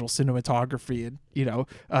with digital cinematography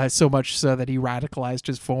and, so much so that he radicalized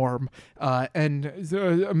his form. And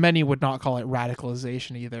many would not call it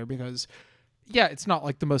radicalization either because, yeah, it's not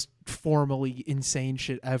like the most formally insane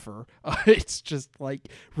shit ever. It's just like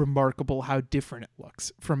remarkable how different it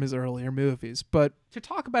looks from his earlier movies. But to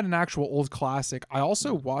talk about an actual old classic, I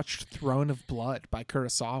also watched Throne of Blood by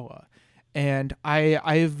Kurosawa. And I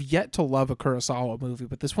have yet to love a Kurosawa movie,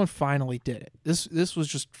 but this one finally did it. This was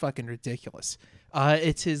just fucking ridiculous.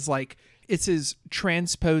 It's his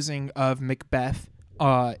transposing of Macbeth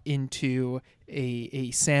into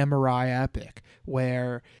a samurai epic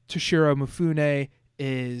where Toshiro Mifune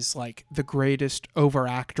is like the greatest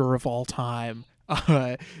overactor of all time.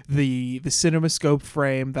 The CinemaScope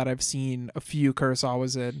frame that I've seen a few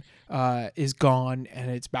Kurosawas in is gone, and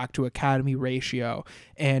it's back to Academy ratio,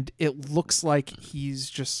 and it looks like he's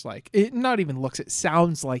just like it. Not even looks. It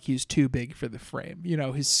sounds like he's too big for the frame.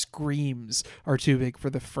 His screams are too big for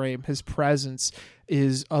the frame. His presence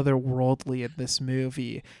is otherworldly in this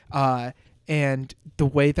movie. And the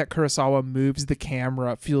way that Kurosawa moves the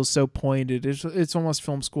camera feels so pointed. It's almost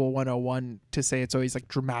film school 101 to say it's always like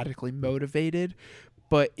dramatically motivated,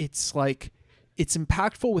 but it's like it's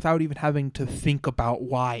impactful without even having to think about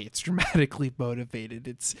why it's dramatically motivated.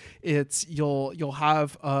 It's you'll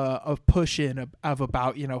have a push in of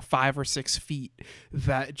about 5 or 6 feet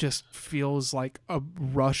that just feels like a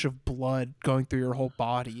rush of blood going through your whole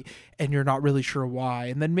body, and you're not really sure why.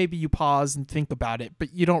 And then maybe you pause and think about it,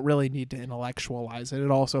 but you don't really need to intellectualize it. It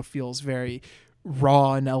also feels very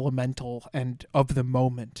raw and elemental and of the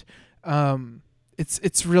moment.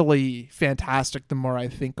 It's really fantastic the more I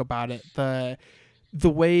think about it. the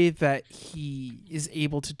way that he is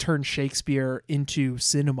able to turn Shakespeare into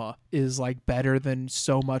cinema is like better than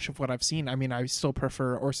so much of what I've seen. I mean, I still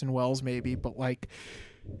prefer Orson Welles maybe, but like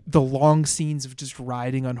the long scenes of just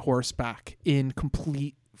riding on horseback in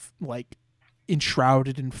complete, like,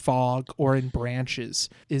 enshrouded in fog or in branches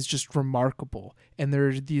is just remarkable. And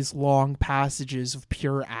there's these long passages of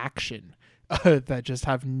pure action that just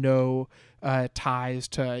have no ties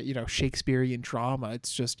to, you know, Shakespearean drama.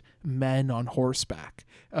 It's just men on horseback,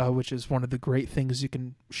 which is one of the great things you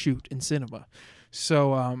can shoot in cinema.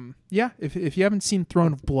 So yeah, if you haven't seen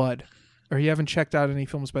Throne of Blood, or you haven't checked out any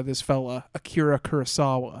films by this fella, Akira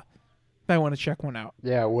Kurosawa, I want to check one out.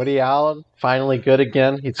 Yeah, Woody Allen, finally good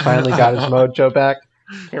again. He's finally got his mojo back.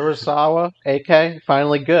 Kurosawa, AK,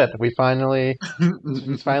 finally good. He's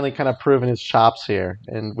finally kind of proven his chops here,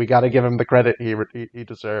 and we got to give him the credit he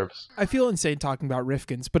deserves. I feel insane talking about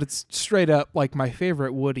Rifkin's, but it's straight up like my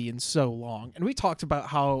favorite Woody in so long. And we talked about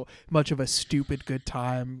how much of a stupid good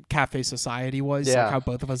time Cafe Society was. Yeah. Like how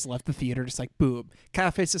both of us left the theater just like, boom,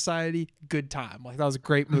 Cafe Society, good time. Like that was a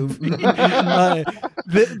great movie.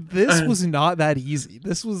 This was not that easy.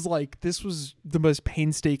 This was the most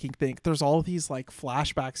painstaking thing. There's all these like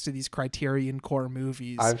flashbacks to these Criterion Core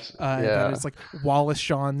movies. That is like Wallace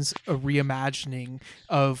Shawn's reimagining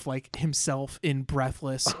of like himself in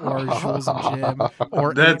Breathless or Jules and Jim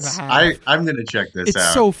or That's Eight and a Half. I'm gonna check this It's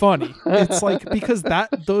out. so funny. It's like because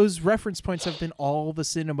those reference points have been all the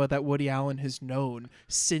cinema that Woody Allen has known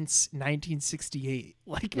since 1968.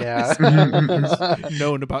 Like Yeah. he's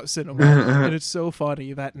known about cinema, and it's so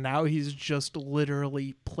funny that now he's just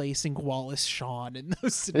literally placing Wallace Shawn in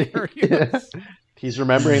those scenarios. He's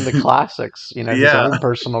remembering the classics, you know, his Yeah. own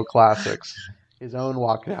personal classics, his own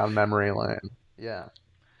walk down memory lane. Yeah.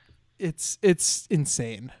 It's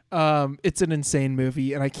insane. It's an insane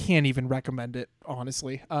movie, and I can't even recommend it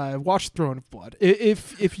honestly. Watch Throne of Blood.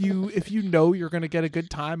 If you know you're gonna get a good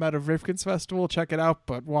time out of Rifkin's Festival, check it out.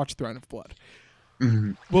 But watch Throne of Blood.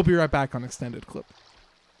 We'll be right back on Extended Clip.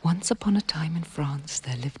 Once upon a time in France,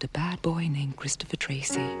 there lived a bad boy named Christopher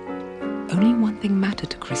Tracy. Only one thing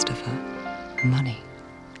mattered to Christopher: money.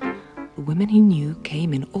 The women he knew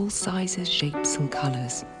came in all sizes, shapes, and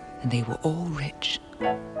colors, and they were all rich,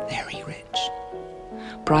 very rich.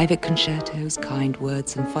 Private concertos, kind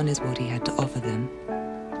words, and fun is what he had to offer them.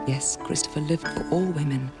 Yes, Christopher lived for all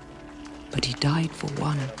women, but he died for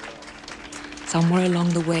one. Somewhere along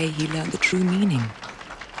the way, he learned the true meaning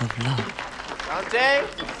of love.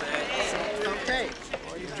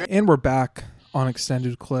 And we're back on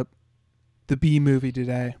Extended Clip. The B movie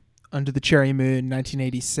today, Under the Cherry Moon,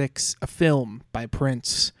 1986, a film by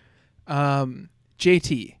Prince.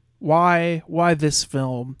 JT, why this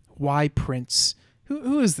film? Why Prince?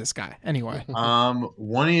 Who is this guy anyway? One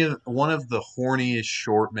of the horniest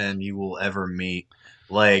short men you will ever meet.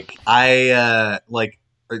 Like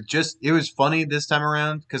it was funny this time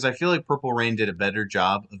around because I feel like Purple Rain did a better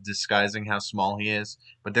job of disguising how small he is.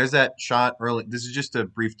 But there's that shot early. This is just a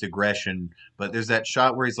brief digression, but there's that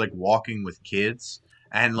shot where he's like walking with kids,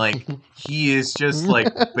 and like he is just like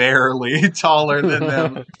barely taller than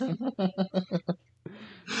them.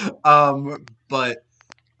 But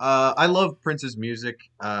I love Prince's music.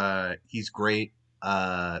 He's great.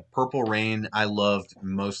 Purple Rain I loved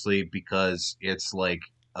mostly because it's like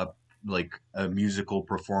a musical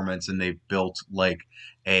performance, and they built like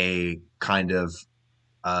a kind of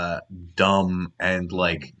dumb and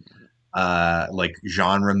like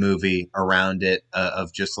genre movie around it,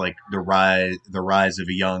 of just like the rise of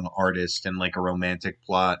a young artist and like a romantic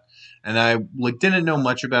plot. And I like didn't know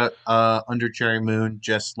much about Under Cherry Moon,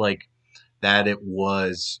 just like that it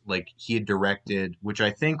was like he had directed, which I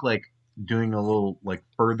think like doing a little like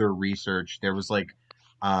further research, there was like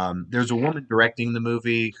there's a woman directing the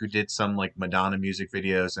movie who did some like Madonna music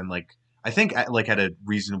videos, and like I think like had a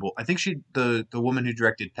reasonable. I think the woman who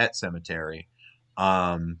directed Pet Sematary,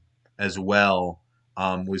 as well,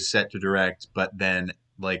 was set to direct, but then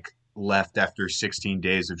like left after 16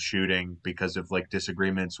 days of shooting because of like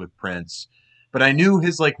disagreements with Prince. But I knew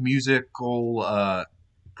his like musical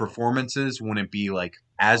performances wouldn't be like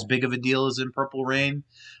as big of a deal as in Purple Rain.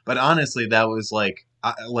 But honestly, that was like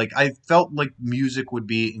I felt like music would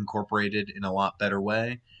be incorporated in a lot better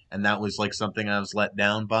way, and that was like something I was let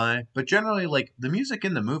down by. But generally, like the music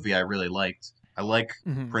in the movie, I really liked. I like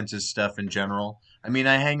Prince's stuff in general. I mean,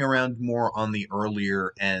 I hang around more on the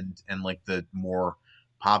earlier end and like the more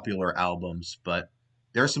popular albums, but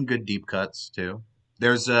there are some good deep cuts too.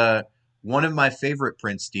 There's one of my favorite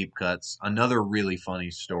Prince deep cuts. Another really funny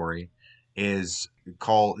story is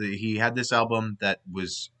he had this album that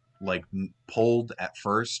was like pulled at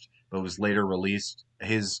first, but was later released.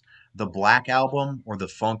 His the Black Album or the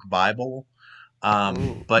Funk Bible.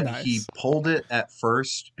 But he Nice. pulled it at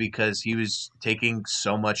first because he was taking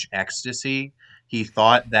so much ecstasy. He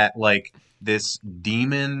thought that like this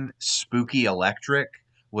demon spooky electric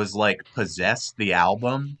was like possessed the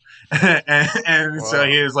album. And so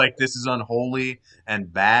he was like, this is unholy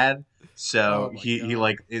and bad. So Oh my he God.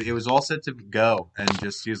 like it was all set to go, and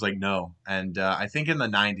just he was like no. And I think in the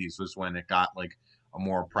 90s was when it got like a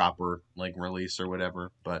more proper like release or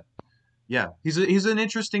whatever. But yeah, he's an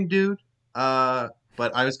interesting dude. But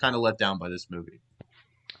I was kind of let down by this movie.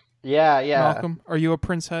 Yeah, Malcolm, are you a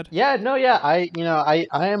Prince head? Yeah, no, yeah. I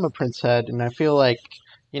am a Prince head, and I feel like,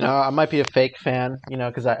 I might be a fake fan,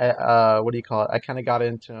 because what do you call it? I kind of got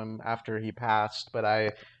into him after he passed, but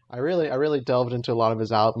I really delved into a lot of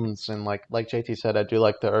his albums, and like JT said, I do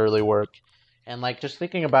like the early work, and like just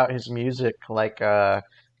thinking about his music, like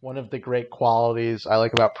one of the great qualities I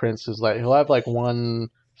like about Prince is like he'll have like one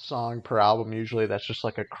song per album usually that's just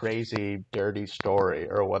like a crazy dirty story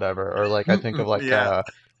or whatever, or like I think of Yeah.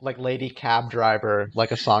 like Lady Cab Driver,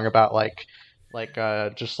 like a song about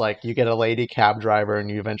just like you get a lady cab driver and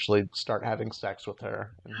you eventually start having sex with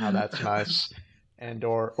her and how that's nice. And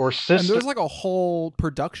or And sister there's like a whole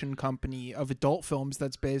production company of adult films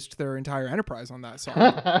that's based their entire enterprise on that song.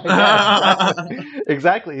 Yeah,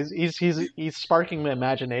 exactly. He's sparking the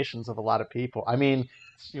imaginations of a lot of people. I mean,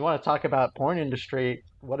 you want to talk about porn industry?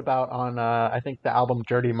 What about on I think the album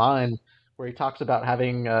Dirty Mind, where he talks about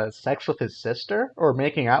having sex with his sister or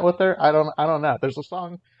making out with her? I don't know. There's a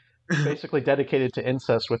song basically dedicated to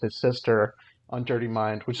incest with his sister on Dirty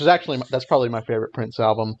Mind, which is actually that's probably my favorite Prince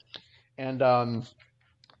album. And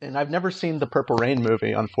I've never seen the Purple Rain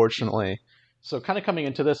movie, unfortunately. So kind of coming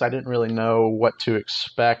into this, I didn't really know what to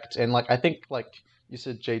expect. And like I think like you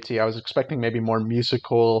said, JT, I was expecting maybe more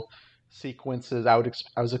musical sequences. I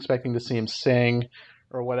was expecting to see him sing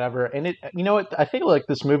or whatever. And I feel like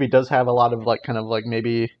this movie does have a lot of like kind of like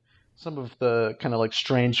maybe some of the kind of like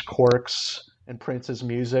strange quirks in Prince's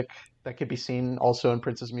music that could be seen also in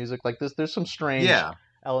Prince's music. Like there's some strange Yeah.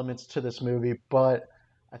 elements to this movie, but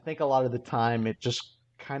I think a lot of the time it just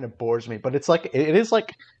kind of bores me. But it is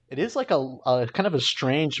like a kind of a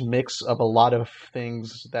strange mix of a lot of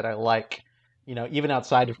things that I like, even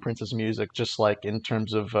outside of Prince's music, just like in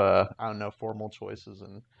terms of I don't know, formal choices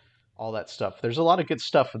and all that stuff. There's a lot of good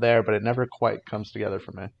stuff there, but it never quite comes together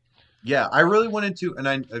for me. Yeah, I really wanted to, and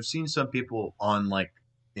I've seen some people on like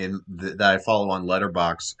that I follow on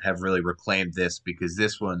Letterbox have really reclaimed this because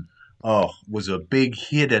this one, was a big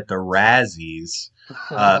hit at the Razzies.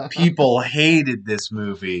 People hated this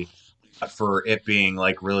movie for it being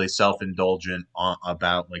like really self-indulgent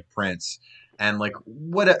about like Prince, and like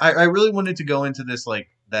what I really wanted to go into this like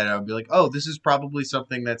that I would be like, oh, this is probably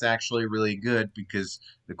something that's actually really good because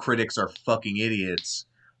the critics are fucking idiots.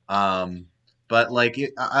 But like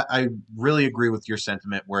I really agree with your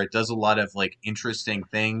sentiment where it does a lot of like interesting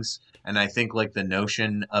things, and I think like the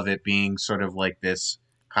notion of it being sort of like this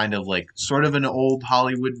kind of like sort of an old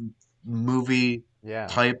Hollywood movie Yeah.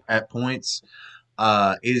 type at points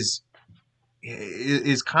is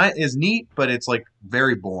neat, but it's like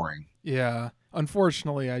very boring. Yeah,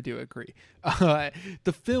 unfortunately, I do agree.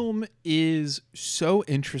 The film is so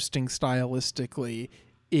interesting stylistically.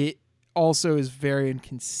 It also is very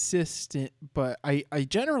inconsistent, but I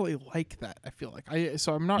generally like that. I feel like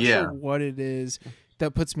so I'm not Yeah. sure what it is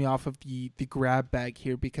that puts me off of the grab bag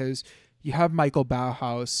here, because you have Michael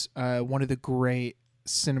Bauhaus, one of the great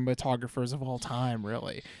cinematographers of all time,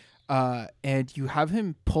 really, and you have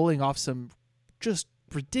him pulling off some just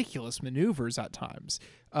ridiculous maneuvers at times,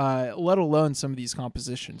 let alone some of these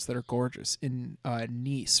compositions that are gorgeous in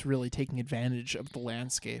Nice, really taking advantage of the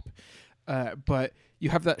landscape. But you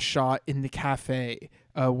have that shot in the cafe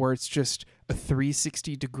where it's just a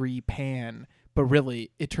 360-degree pan, but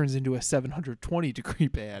really it turns into a 720-degree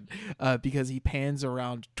pan because he pans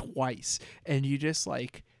around twice. And you just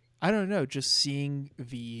like, I don't know, just seeing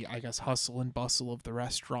the, I guess, hustle and bustle of the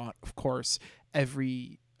restaurant. Of course,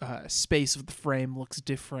 every space of the frame looks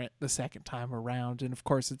different the second time around. And of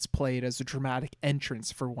course, it's played as a dramatic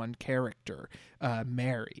entrance for one character,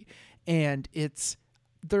 Mary. And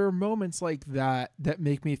there are moments like that that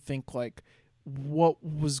make me think like, what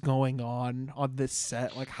was going on this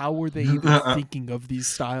set? Like, how were they even thinking of these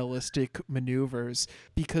stylistic maneuvers?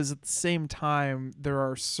 Because at the same time, there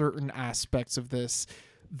are certain aspects of this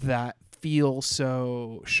that feel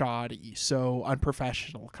so shoddy, so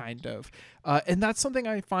unprofessional, kind of. And that's something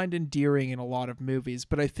I find endearing in a lot of movies.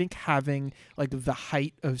 But I think having like the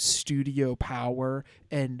height of studio power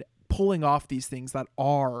and pulling off these things that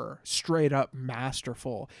are straight up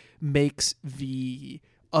masterful makes the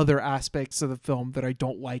other aspects of the film that I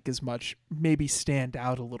don't like as much maybe stand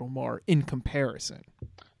out a little more in comparison.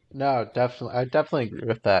 No, definitely. I definitely agree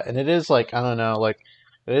with that. And it is like, I don't know, like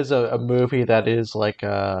it is a movie that is like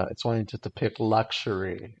it's wanting to depict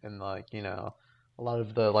luxury and like, a lot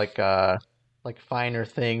of the like finer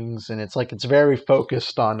things, and it's like it's very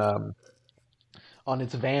focused on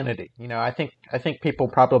its vanity. I think people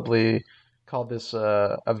probably call this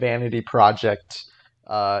a vanity project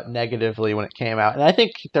negatively when it came out, and I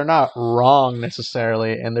think they're not wrong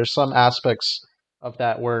necessarily. And there's some aspects of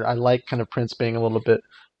that where I like kind of Prince being a little bit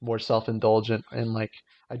more self-indulgent, and like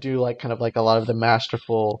I do like kind of like a lot of the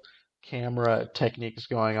masterful camera techniques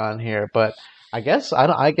going on here. But I guess I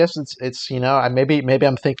don't. I guess it's maybe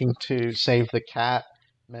I'm thinking to save the cat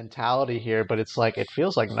mentality here, but it's like it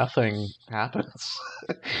feels like nothing happens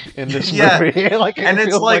in this Yeah, movie. Like it and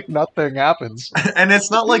it's feels like like nothing happens. and it's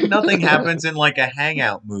not like nothing happens in like a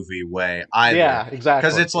hangout movie way either. Yeah, exactly.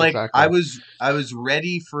 Because it's like exactly. I was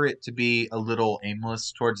ready for it to be a little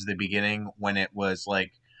aimless towards the beginning when it was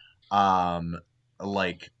um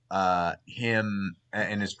him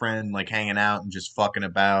and his friend like hanging out and just fucking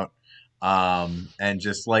about, and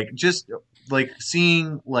just like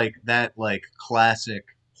seeing like that like classic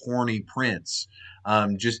horny Prince,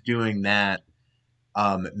 just doing that,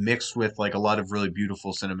 mixed with like a lot of really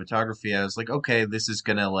beautiful cinematography. I was like, okay, this is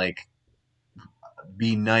gonna like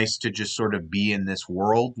be nice to just sort of be in this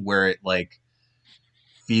world where it like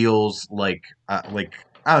feels like I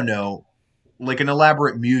don't know, like an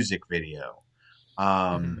elaborate music video.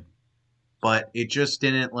 Mhm. But it just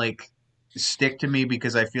didn't like stick to me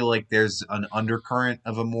because I feel like there's an undercurrent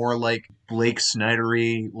of a more like Blake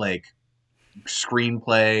Snydery like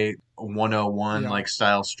screenplay 101 Yeah. like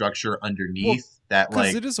style structure Well, underneath that because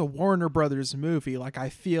like it is a Warner Brothers movie, like I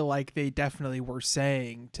feel like they definitely were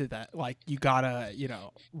saying to that, like you gotta,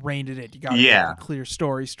 rein it in. You gotta make yeah a clear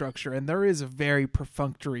story structure, and there is a very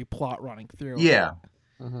perfunctory plot running through it. yeah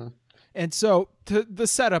Hmm. And so the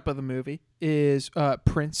setup of the movie is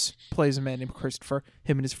Prince plays a man named Christopher.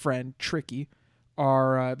 Him and his friend Tricky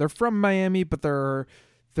are they're from Miami, but they're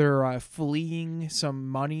fleeing some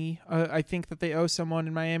money. I think that they owe someone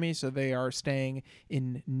in Miami, so they are staying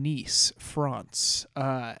in Nice, France,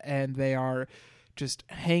 and they are just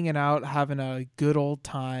hanging out, having a good old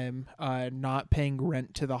time, not paying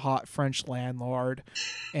rent to the hot French landlord,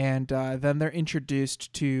 and then they're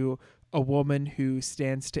introduced to a woman who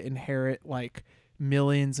stands to inherit like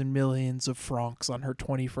millions and millions of francs on her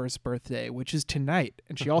 21st birthday, which is tonight,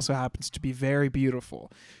 and she also happens to be very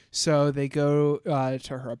beautiful. So they go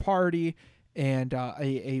to her party, and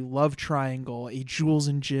a love triangle, a Jules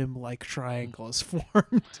and Jim like triangle is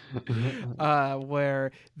formed,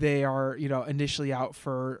 where they are, initially out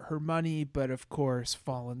for her money, but of course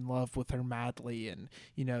fall in love with her madly, and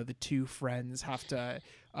the two friends have to.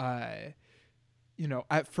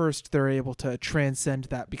 At first they're able to transcend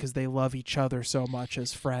that because they love each other so much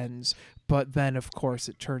as friends, but then of course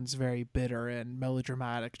it turns very bitter and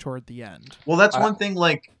melodramatic toward the end. well that's I, one thing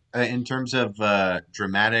like in terms of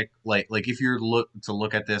dramatic like if you're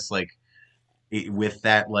look at this like with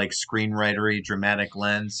that like screenwritery dramatic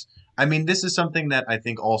lens. I mean, this is something that I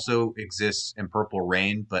think also exists in Purple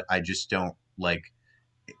Rain, but I just don't like.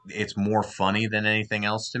 It's more funny than anything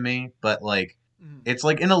else to me. But like, Mm. it's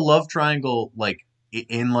like in a love triangle, like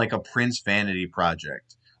in like a Prince vanity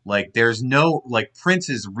project. Like, there's no like Prince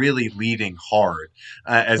is really leading hard,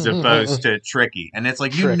 as opposed to Tricky, and it's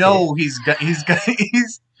like Tricky.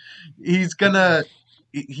 he's gonna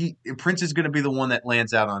Prince is gonna be the one that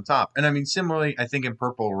lands out on top. And I mean, similarly, I think in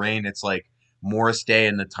Purple Rain, it's like Morris Day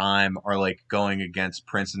and the Time are like going against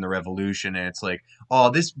Prince and the Revolution, and it's like, oh,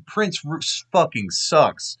 this Prince fucking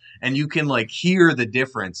sucks, and you can like hear the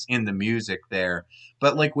difference in the music there.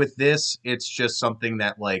 But like with this, it's just something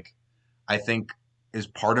that like I think is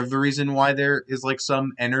part of the reason why there is like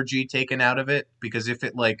some energy taken out of it, because if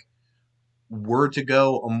it like were to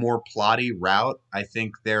go a more plotty route, I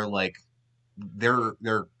think their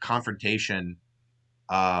confrontation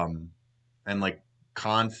and like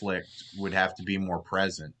conflict would have to be more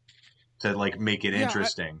present to like make it Yeah,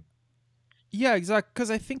 interesting. yeah, exactly. Because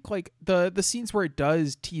I think like the scenes where it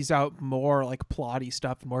does tease out more like plotty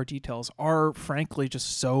stuff and more details are frankly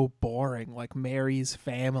just so boring. Like Mary's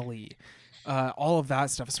family, all of that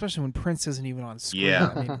stuff, especially when Prince isn't even on screen.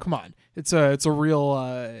 Yeah. I mean, come on, it's a real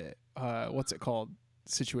what's it called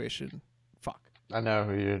situation? Fuck, I know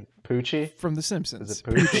who you're. Poochie? from The Is Simpsons. it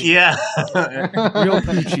Poochie? Yeah. Real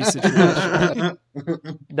Poochie situation.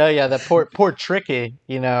 No, yeah, that poor Tricky.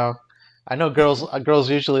 I know girls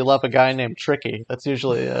usually love a guy named Tricky. That's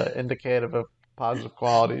usually indicative of positive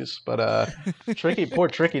qualities. But poor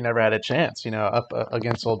Tricky never had a chance, up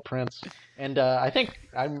against old Prince. And I think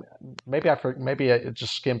maybe it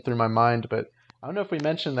just skimmed through my mind, but I don't know if we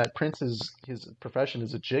mentioned that Prince's his profession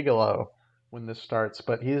is a gigolo when this starts,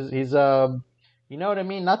 but he's you know what I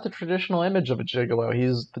mean? Not the traditional image of a gigolo.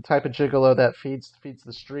 He's the type of gigolo that feeds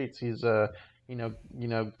the streets. He's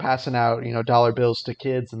passing out, dollar bills to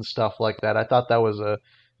kids and stuff like that. I thought that was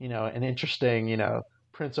an interesting,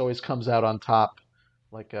 Prince always comes out on top,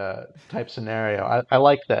 like type scenario. I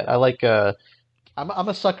like that. I like I'm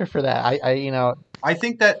a sucker for that. I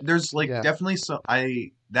think that there's Yeah. definitely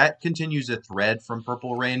that continues a thread from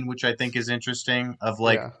Purple Rain, which I think is interesting. Of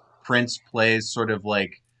Yeah. Prince plays sort of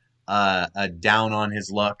a down on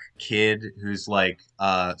his luck kid who's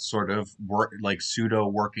sort of pseudo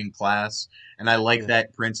working class, and I like Yeah.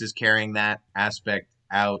 that Prince is carrying that aspect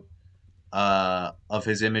out of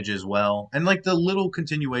his image as well. And the little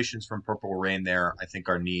continuations from Purple Rain there, I think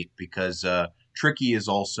are neat because Tricky is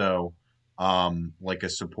also a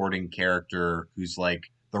supporting character who's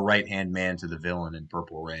the right hand man to the villain in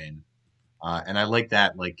Purple Rain, and I like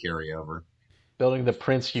that carryover. Building the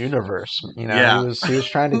Prince universe. Yeah. He was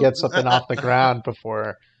trying to get something off the ground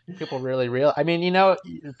before people really real. I mean,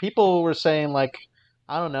 people were saying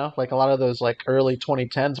I don't know, a lot of those early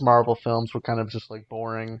 2010s Marvel films were kind of just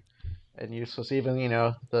boring and useless. Even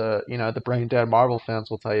the brain dead Marvel fans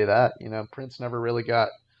will tell you that. Prince never really got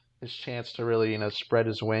his chance to really spread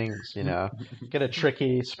his wings. Get a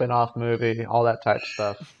Tricky spin-off movie, all that type of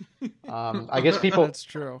stuff. I guess That's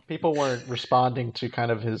true. people weren't responding to kind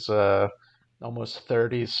of his almost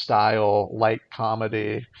 30s style light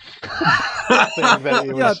comedy thing that he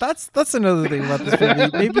Yeah, was. that's another thing about this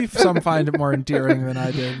movie. Maybe some find it more endearing than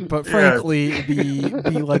I did, but frankly,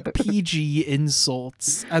 the PG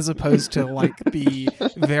insults as opposed to the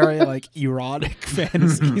very erotic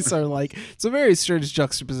fantasies are it's a very strange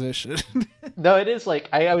juxtaposition. No, it is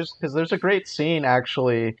I was, because there's a great scene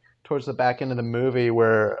actually towards the back end of the movie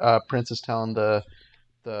where Prince is telling the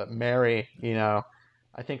Mary,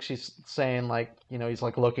 I think she's saying he's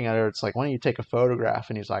looking at her. It's why don't you take a photograph?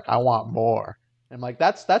 And he's like, I want more. And I'm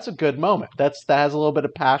that's a good moment. That has a little bit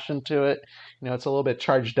of passion to it. It's a little bit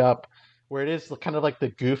charged up. Where it is kind of the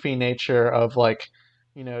goofy nature of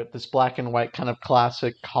this black and white kind of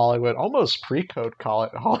classic Hollywood, almost pre-code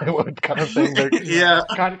Hollywood kind of thing. Yeah.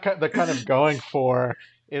 They're kind of going for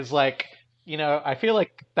is I feel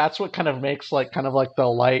that's what kind of makes the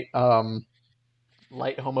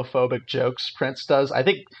light homophobic jokes Prince does. I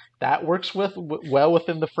think that works well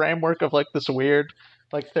within the framework of this weird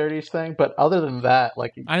 30s thing. But other than that,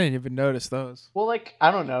 I didn't even notice those. well,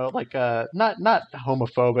 I don't know, not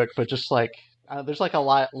homophobic, but just there's a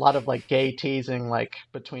lot of gay teasing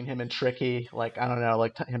between him and Tricky. I don't know,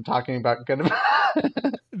 him talking about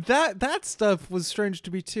That stuff was strange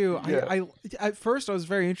to me too. Yeah. I at first I was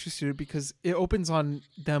very interested because it opens on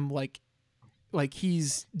them like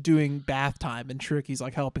he's doing bath time and Tricky's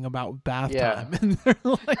helping him out with bath Yeah. time, and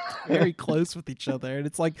they're very close with each other, and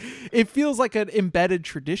it's it feels like an embedded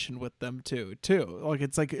tradition with them too.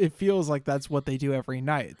 It's it feels like that's what they do every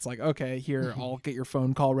night. It's okay, here, I'll get your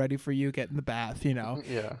phone call ready for you, get in the bath,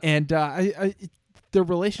 Yeah. And the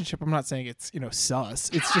relationship, I'm not saying it's sus.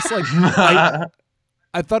 It's just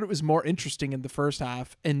I thought it was more interesting in the first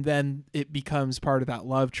half, and then it becomes part of that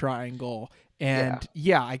love triangle. And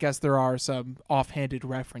yeah, I guess there are some offhanded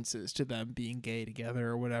references to them being gay together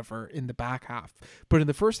or whatever in the back half. But in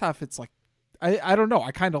the first half, it's I don't know.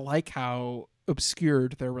 I kind of like how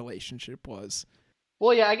obscured their relationship was.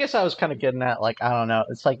 Well, yeah, I guess I was kind of getting at I don't know.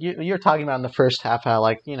 It's you're talking about in the first half how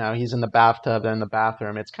he's in the bathtub and in the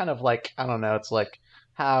bathroom. It's kind of I don't know. It's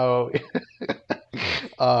how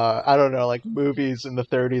I don't know, movies in the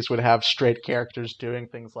 30s would have straight characters doing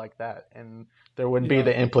things like that, and there wouldn't be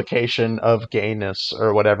the implication of gayness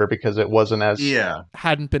or whatever because it wasn't as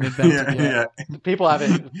Hadn't been invented yet. people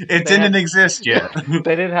haven't. It didn't exist yet.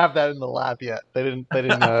 They didn't have that in the lab yet. They didn't. They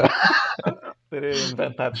didn't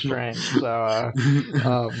invent that strain. So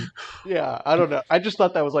yeah, I don't know. I just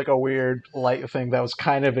thought that was a weird light thing that was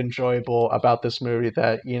kind of enjoyable about this movie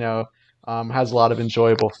that has a lot of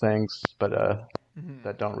enjoyable things, but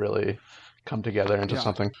that don't really come together into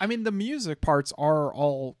something. I mean, the music parts are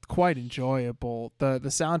all quite enjoyable. The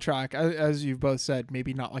soundtrack, as you've both said,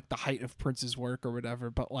 maybe not the height of Prince's work or whatever,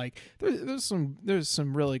 but there's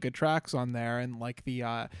some really good tracks on there, and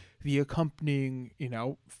the accompanying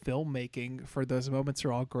filmmaking for those moments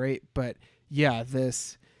are all great. But yeah,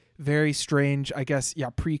 this very strange, I guess,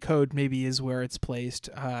 pre-code maybe is where it's placed,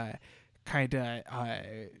 kind of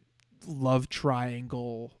love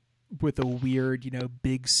triangle with a weird,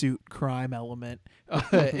 big suit crime element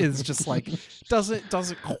is just like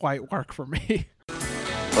doesn't quite work for me.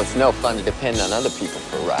 Well, it's no fun to depend on other people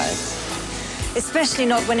for rides. Especially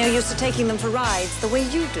not when you're used to taking them for rides the way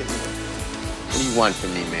you do. What do you want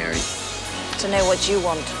from me, Mary? To know what you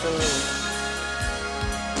want from me.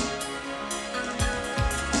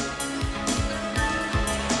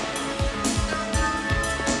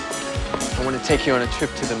 I want to take you on a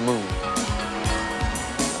trip to the moon.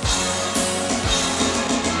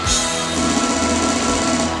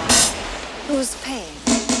 Who's paying?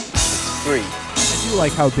 It's free. I do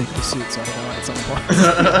like how big the suits are though at some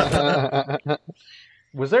point.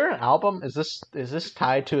 Was there an album? Is this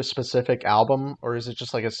tied to a specific album, or is it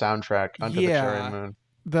just like a soundtrack under the Cherry Moon?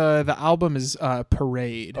 The album is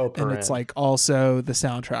Parade, Oh, Parade. and it's like also the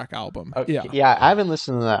soundtrack album. Oh, Yeah. yeah, I haven't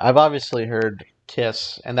listened to that. I've obviously heard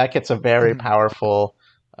Kiss, and that gets a very powerful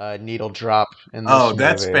needle drop in this movie.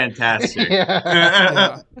 That's fantastic.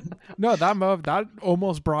 Yeah. No, that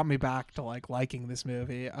almost brought me back to like liking this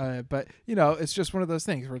movie. But it's just one of those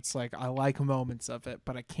things where it's like I like moments of it,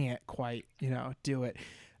 but I can't quite do it.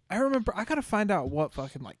 I remember I gotta find out what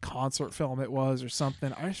fucking like concert film it was or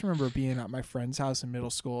something. I just remember being at my friend's house in middle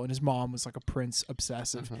school, and his mom was like a Prince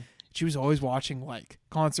obsessive. Mm-hmm. She was always watching like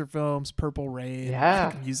concert films, Purple Rain,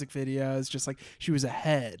 like, music videos. Just like she was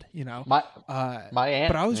ahead, My aunt.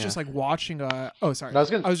 But I was just like watching. Oh, sorry. No,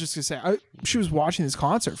 I was just gonna say she was watching this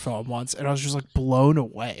concert film once, and I was just like blown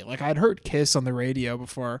away. Like I'd heard Kiss on the radio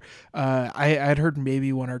before. I'd heard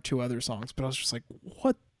maybe one or two other songs, but I was just like,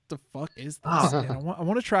 what the fuck is this? And I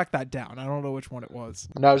want to track that down. I don't know which one it was.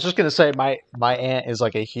 No, I was just gonna say my aunt is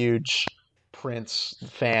like a huge Prince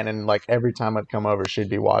fan, and like every time I'd come over, she'd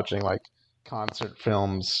be watching like concert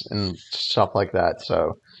films and stuff like that.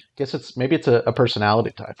 So I guess maybe it's a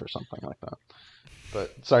personality type or something like that.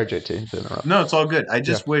 But sorry, JT, to interrupt. No, it's all good. I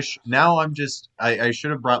just wish now I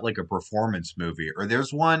should have brought like a performance movie, or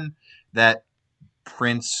there's one that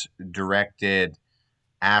Prince directed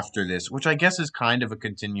after this, which I guess is kind of a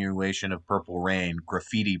continuation of Purple Rain,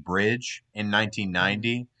 Graffiti Bridge in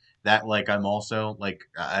 1990. That like I'm also like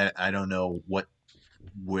I don't know what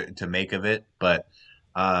to make of it, but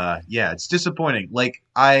yeah, it's disappointing. Like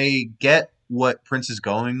I get what Prince is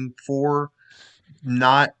going for,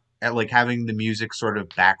 not at like having the music sort of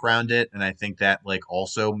background it, and I think that like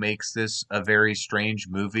also makes this a very strange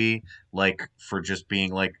movie, like for just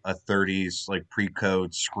being like a 30s like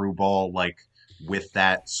pre-code screwball like with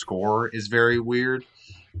that score is very weird.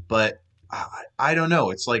 But I don't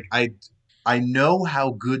know. It's like I know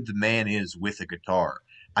how good the man is with a guitar,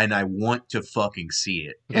 and I want to fucking see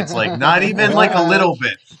it. It's like not even like a little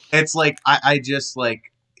bit. It's like I just like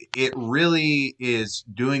it really is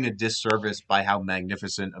doing a disservice by how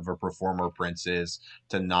magnificent of a performer Prince is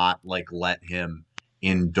to not like let him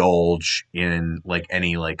indulge in like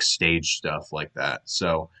any like stage stuff like that.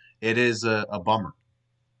 So it is a bummer.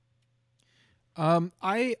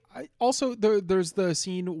 I also there's the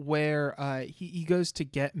scene where he goes to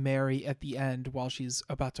get Mary at the end while she's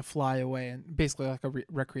about to fly away, and basically like a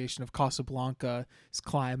recreation of Casablanca's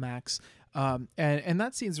climax. And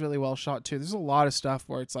that scene's really well shot too. There's a lot of stuff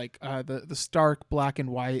where it's like the stark black and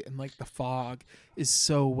white and like the fog is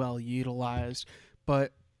so well utilized.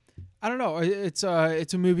 But I don't know. It's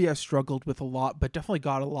a movie I've struggled with a lot, but definitely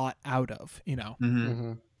got a lot out of.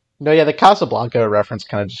 No, yeah, the Casablanca reference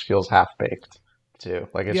kind of just feels half baked too.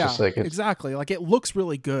 Like it's just like exactly like it looks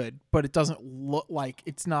really good, but it doesn't look like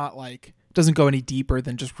it's not like doesn't go any deeper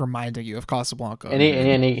than just reminding you of Casablanca.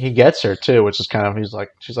 And he gets her too, which is kind of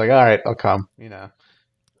she's like, all right, I'll come. Yeah.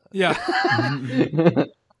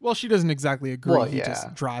 Well, she doesn't exactly agree. Well, he yeah.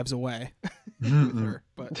 just drives away with her.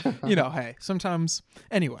 But hey, sometimes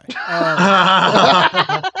anyway.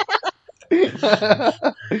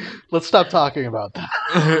 Let's stop talking about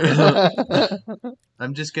that.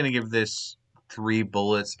 I'm just gonna give this 3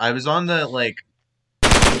 bullets. I was on the like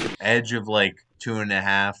edge of like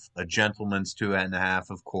 2.5, a gentleman's 2.5,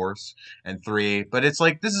 of course, and 3. But it's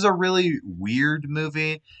like this is a really weird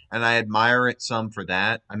movie, and I admire it some for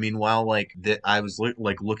that. I mean, while like I was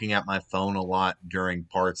looking at my phone a lot during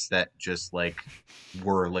parts that just like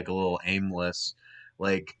were like a little aimless.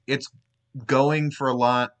 Like it's going for a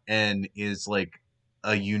lot and is like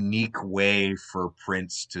a unique way for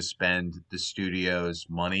Prince to spend the studio's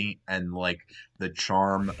money and like the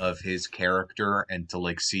charm of his character, and to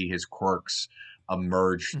like see his quirks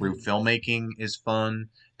emerge through filmmaking is fun.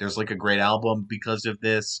 There's like a great album because of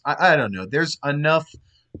this. I don't know. There's enough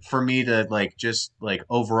for me to like just like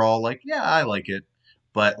overall like yeah, I like it,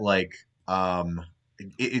 but like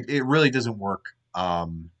it really doesn't work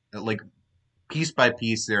like piece by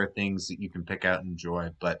piece, there are things that you can pick out and enjoy,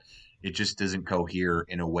 but it just doesn't cohere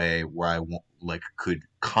in a way where I could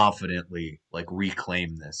confidently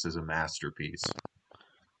reclaim this as a masterpiece.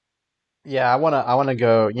 Yeah, I wanna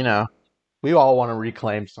go, we all want to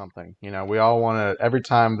reclaim something. We all want to, every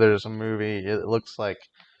time there's a movie, it looks like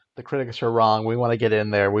the critics are wrong. We want to get in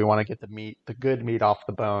there. We want to get the good meat off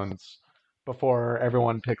the bones before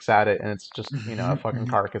everyone picks at it and it's just, a fucking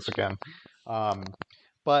carcass again.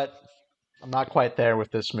 But I'm not quite there with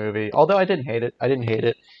this movie, although I didn't hate it.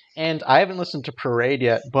 And I haven't listened to Parade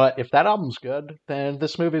yet, but if that album's good, then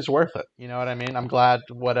this movie's worth it. You know what I mean? I'm glad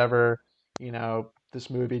whatever, this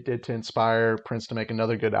movie did to inspire Prince to make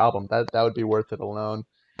another good album. That would be worth it alone.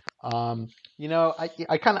 I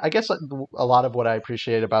guess a lot of what I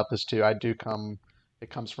appreciate about this too, it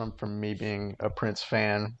comes from me being a Prince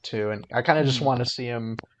fan too, and I kind of just want to see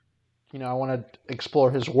him. I want to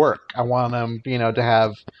explore his work. I want him, to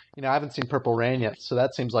have, I haven't seen Purple Rain yet, so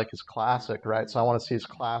that seems like his classic, right? So I want to see his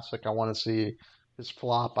classic. I want to see his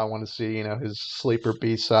flop. I want to see, his sleeper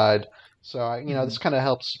B-side. So, this kind of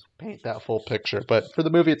helps paint that full picture. But for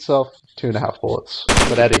the movie itself, 2.5 bullets.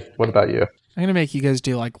 But Eddie, what about you? I'm gonna make you guys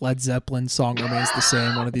do like Led Zeppelin song remains the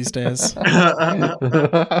same one of these days.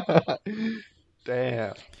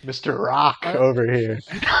 Damn, Mr. Rock over here.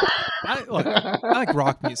 I like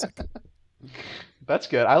rock music. That's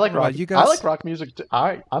good. I like rock. You guys... I like rock music too.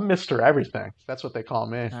 I'm Mr. Everything. That's what they call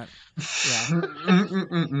me. Yeah.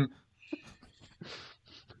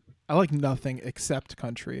 I like nothing except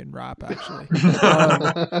country and rap, actually.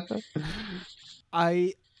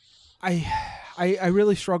 I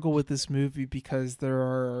really struggle with this movie because there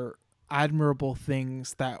are admirable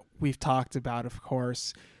things that we've talked about, of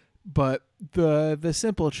course, but the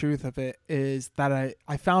simple truth of it is that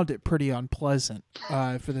I found it pretty unpleasant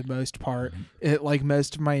for the most part. It, like,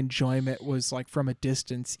 most of my enjoyment was like from a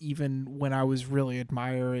distance, even when I was really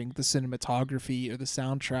admiring the cinematography or the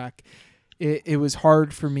soundtrack. It was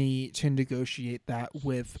hard for me to negotiate that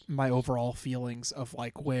with my overall feelings of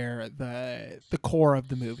like where the core of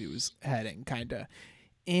the movie was heading, kind of.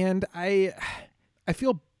 And I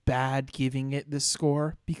feel bad giving it this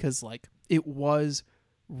score because like it was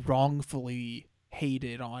wrongfully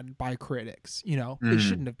hated on by critics. It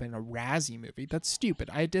shouldn't have been a Razzie movie. That's stupid.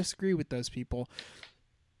 I disagree with those people.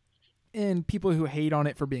 And people who hate on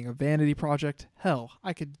it for being a vanity project, hell,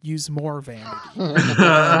 I could use more vanity.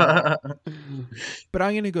 But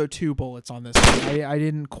I'm going to go 2 bullets on this one. I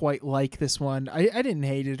didn't quite like this one. I didn't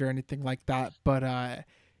hate it or anything like that. But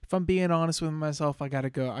if I'm being honest with myself, I got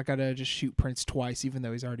to just shoot Prince twice, even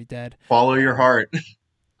though he's already dead. Follow your heart.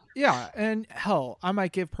 Yeah, and hell, I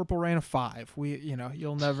might give Purple Rain a 5.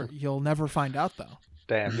 You'll never find out though.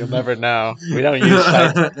 Damn, you'll never know. We don't use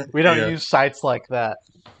sites. We don't use sites like that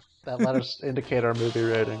let us indicate our movie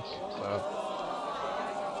ratings. So.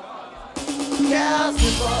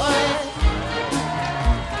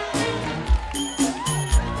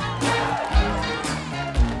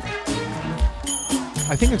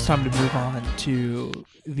 I think it's time to move on to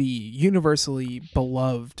the universally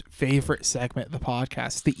beloved favorite segment of the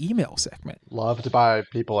podcast, the email segment. Loved by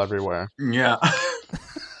people everywhere. Yeah.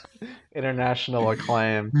 International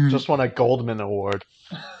acclaim. Just won a Goldman Award.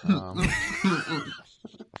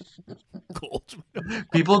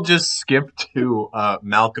 People just skip to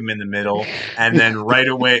Malcolm in the Middle and then right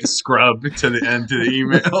away scrub to the end to the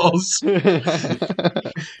emails.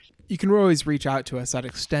 You can always reach out to us at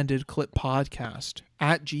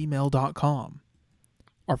extendedclippodcast@gmail.com.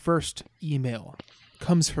 Our first email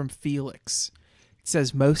comes from Felix. It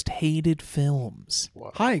says, most hated films.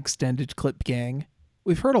 Wow. Hi, Extended Clip Gang.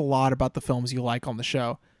 We've heard a lot about the films you like on the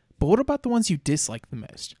show, but what about the ones you dislike the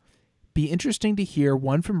most? Be interesting to hear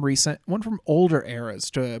one from recent, one from older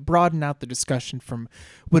eras to broaden out the discussion from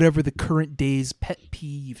whatever the current day's pet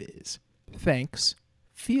peeve is. Thanks,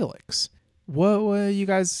 Felix. Whoa, you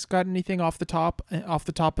guys got anything off the top of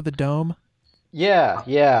the dome? Yeah.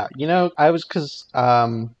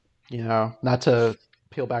 Not to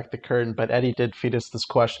peel back the curtain, but Eddie did feed us this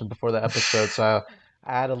question before the episode, so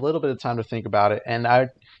I had a little bit of time to think about it, and I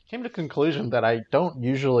came to the conclusion that I don't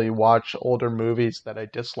usually watch older movies that I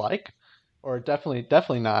dislike, or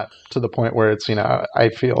definitely not to the point where it's, I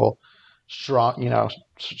feel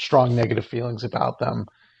strong negative feelings about them.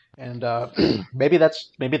 And maybe that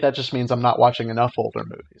just means I'm not watching enough older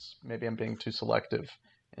movies. Maybe I'm being too selective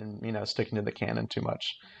and, sticking to the canon too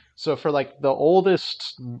much. So for like the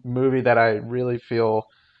oldest movie that I really feel,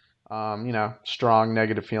 strong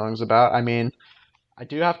negative feelings about, I mean, I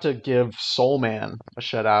do have to give Soul Man a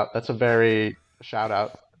shout out. That's a very shout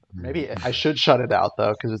out. Maybe I should shut it out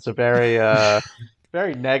though, because it's a very,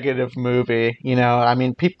 very negative movie. I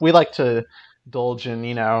mean, we like to indulge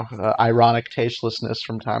in, ironic tastelessness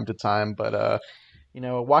from time to time. But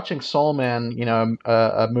watching Soul Man,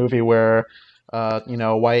 a movie where,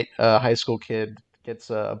 a white high school kid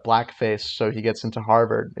gets a blackface so he gets into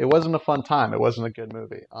Harvard. It wasn't a fun time. It wasn't a good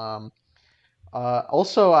movie.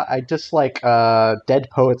 Also, I dislike Dead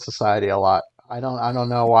Poet Society a lot. I don't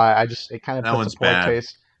know why. It kind of That puts one's a bad.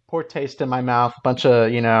 poor taste in my mouth. A bunch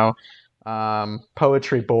of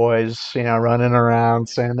poetry boys, running around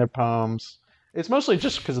saying their poems. It's mostly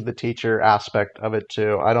just because of the teacher aspect of it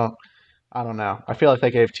too. I don't know. I feel like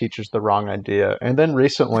they gave teachers the wrong idea. And then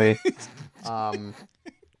recently,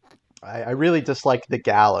 I really dislike The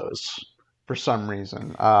Gallows for some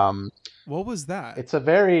reason. What was that? It's a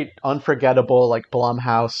very unforgettable, like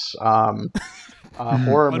Blumhouse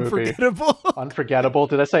horror movie. Unforgettable? Unforgettable.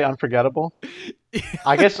 Did I say unforgettable?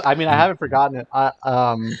 I guess. I mean, I haven't forgotten it.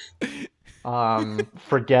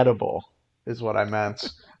 Forgettable is what I meant.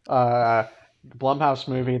 Blumhouse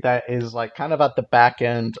movie that is like kind of at the back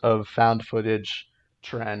end of found footage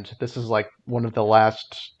trend. This is like one of the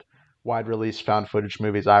last wide release found footage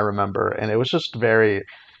movies I remember, and it was just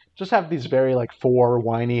have these very like four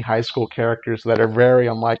whiny high school characters that are very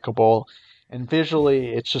unlikable, and visually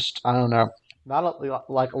it's just, I don't know,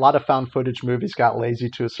 like a lot of found footage movies got lazy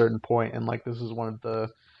to a certain point, and like this is one of the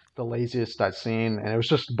laziest I've seen, and it was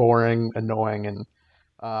just boring, annoying, and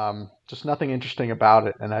just nothing interesting about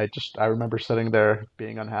it. And I remember sitting there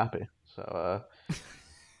being unhappy. So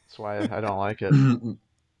that's why I don't like it.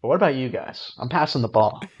 But what about you guys? I'm passing the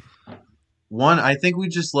ball. One, I think we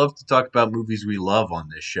just love to talk about movies we love on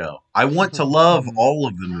this show. I want to love all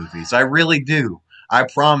of the movies. I really do. I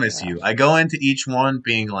promise you. I go into each one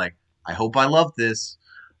being like, I hope I love this.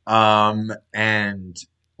 And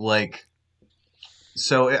like,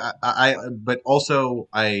 so but also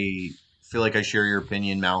I feel like I share your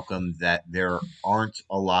opinion, Malcolm, that there aren't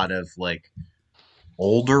a lot of like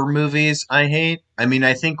older movies I hate. I mean,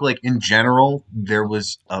 I think like in general, there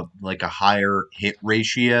was a higher hit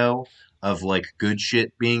ratio of like good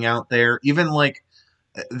shit being out there. Even like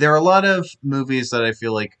there are a lot of movies that I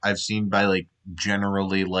feel like I've seen by like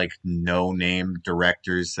generally like no name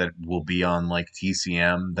directors that will be on like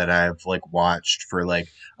TCM that I've like watched for like,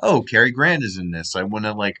 oh, Cary Grant is in this. I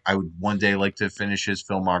would one day like to finish his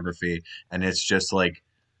filmography, and it's just like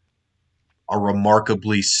a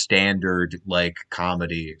remarkably standard like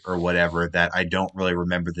comedy or whatever that I don't really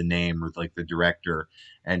remember the name or like the director,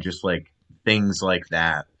 and just like things like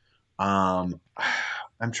that. I'm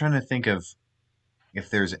trying to think of if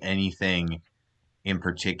there's anything in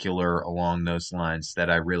particular along those lines that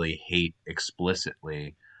I really hate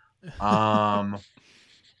explicitly. Oh,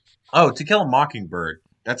 To Kill a Mockingbird.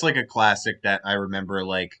 That's like a classic that I remember,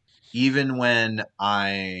 like, even when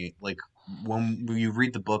when you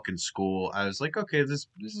read the book in school, I was like, okay, this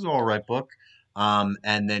is all right book.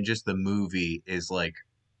 And then just the movie is like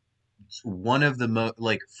one of the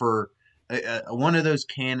one of those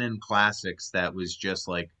canon classics that was just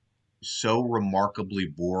like so remarkably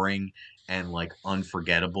boring and like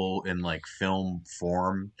unforgettable in like film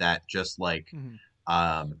form that just like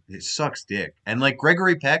it sucks dick. And like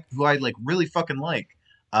Gregory Peck, who I like really fucking like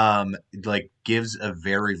gives a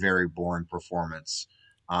very, very boring performance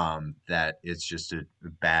that it's just a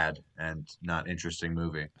bad and not interesting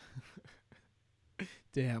movie.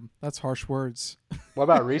 Damn, that's harsh words. What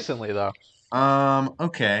about recently though?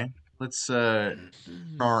 Okay. Let's turn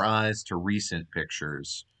our eyes to recent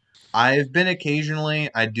pictures. I've been occasionally,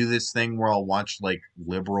 I do this thing where I'll watch like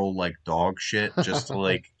liberal like dog shit just to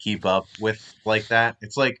like keep up with like that.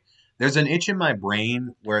 It's like there's an itch in my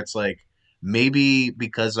brain where it's like maybe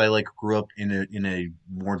because I like grew up in a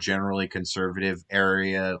more generally conservative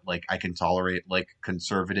area, like I can tolerate like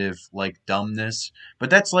conservative like dumbness. But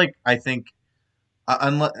that's like, I think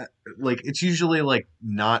unless like it's usually like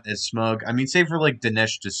not as smug. I mean, save for like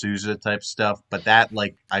Dinesh D'Souza type stuff, but that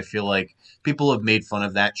like I feel like people have made fun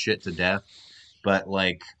of that shit to death. But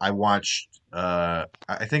like I watched, I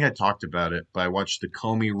think I talked about it, but I watched The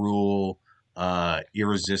Comey Rule,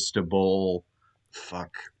 Irresistible.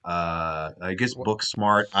 I guess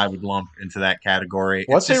Booksmart I would lump into that category.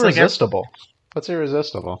 What's Irresistible? What's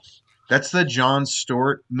Irresistible? That's the Jon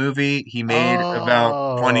Stewart movie he made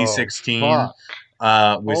about 2016. Fuck.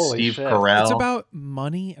 With Holy Steve shit. Carell. It's about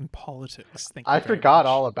money and politics. I forgot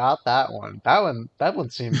all about that one. That one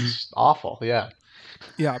seems awful. Yeah.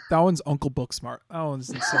 Yeah, that one's Uncle Booksmart. That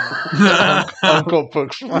one's insane. Uncle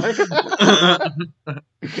Booksmart.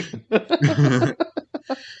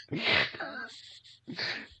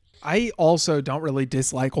 I also don't really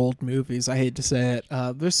dislike old movies. I hate to say it.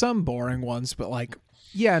 There's some boring ones, but like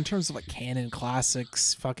Yeah, in terms of like canon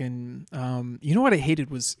classics, fucking, you know what I hated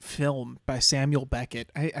was Film by Samuel Beckett.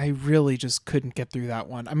 I really just couldn't get through that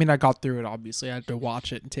one. I mean, I got through it, obviously. I had to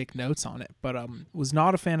watch it and take notes on it, but was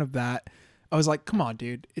not a fan of that. I was like, come on,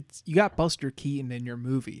 dude. You got Buster Keaton in your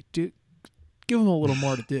movie. Dude, give him a little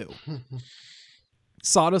more to do.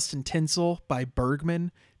 Sawdust and Tinsel by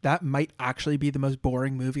Bergman. That might actually be the most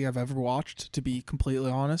boring movie I've ever watched, to be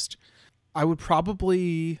completely honest. I would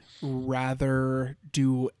probably rather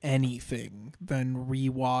do anything than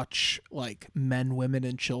rewatch like Men, Women,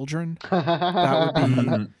 and Children.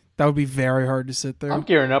 That would be very hard to sit there. I'm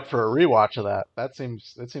gearing up for a rewatch of that. That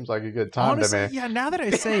seems like a good time Honestly, to me. yeah. Now that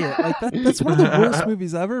I say it, like that's one of the worst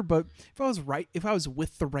movies ever. But if I was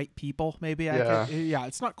with the right people, maybe I could. Yeah,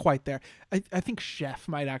 it's not quite there. I think Chef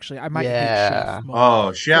might actually. I might hate Chef more.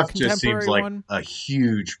 Oh, Chef The just seems contemporary like one, a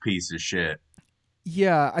huge piece of shit.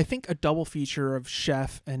 yeah, I think a double feature of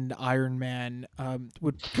Chef and Iron Man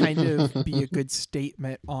would kind of be a good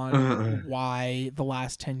statement on why the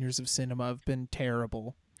last 10 years of cinema have been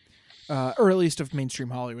terrible. Or at least of mainstream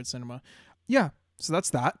Hollywood cinema. Yeah, so that's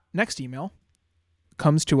that. Next email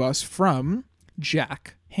comes to us from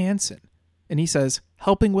Jack Hansen. And he says,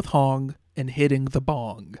 helping with Hong and hitting the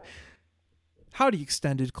bong. Howdy,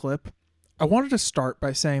 extended clip. I wanted to start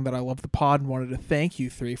by saying that I love the pod and wanted to thank you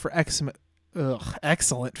three for excellent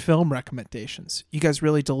film recommendations. You guys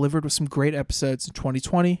really delivered with some great episodes in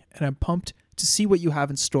 2020, and I'm pumped to see what you have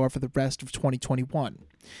in store for the rest of 2021.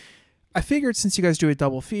 I figured since you guys do a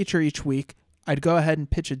double feature each week, I'd go ahead and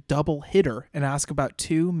pitch a double hitter and ask about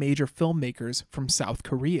two major filmmakers from South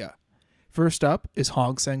Korea. First up is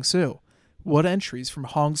Hong Sang-soo. What entries from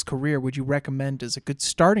Hong's career would you recommend as a good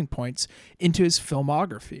starting points into his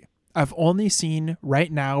filmography? I've only seen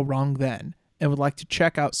Right Now, Wrong Then, and would like to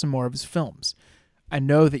check out some more of his films. I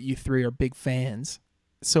know that you three are big fans.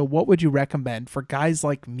 So what would you recommend for guys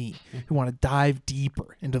like me who want to dive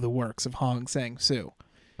deeper into the works of Hong Sang-soo?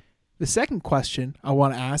 The second question I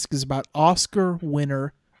want to ask is about Oscar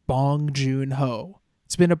winner Bong Joon-ho.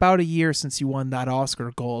 It's been about a year since you won that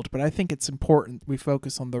Oscar Gold, but I think it's important we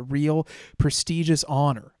focus on the real prestigious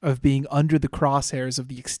honor of being under the crosshairs of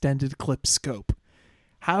the extended clip scope.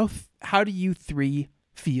 How do you three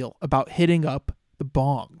feel about hitting up the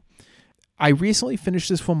Bong? I recently finished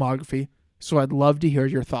his filmography, so I'd love to hear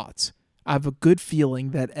your thoughts. I have a good feeling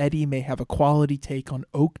that Eddie may have a quality take on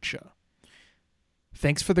Okja.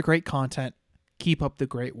 Thanks for the great content. Keep up the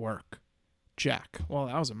great work. Jack. Well,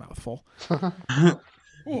 that was a mouthful.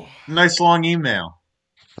 Nice long email.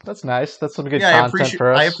 That's nice. That's some good Yeah, content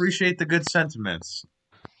for us. I appreciate the good sentiments.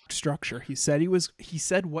 Structure. He said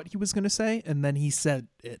what he was going to say, and then he said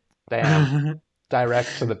it. Damn.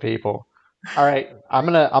 Direct to the people. All right, I'm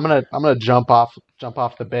gonna jump off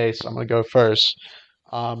the base. I'm gonna go first.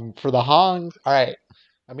 For the Hong, all right.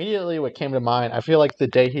 Immediately, what came to mind, I feel like The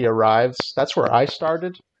Day He Arrives. That's where I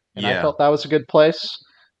started, and I felt that was a good place.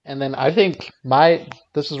 And then I think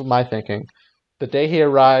this is my thinking. The Day He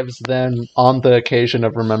Arrives, then on the occasion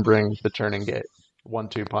of remembering the Turning Gate,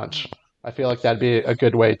 1-2 punch. I feel like that'd be a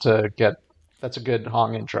good way to get. That's a good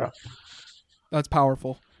Hong intro. That's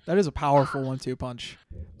powerful. That is a powerful 1-2 punch.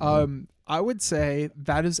 I would say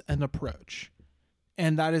that is an approach,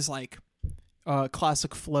 and that is like a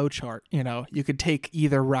classic flow chart. You know, you could take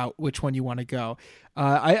either route, which one you want to go.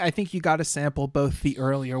 I think you got to sample both the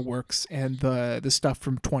earlier works and the stuff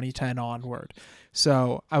from 2010 onward.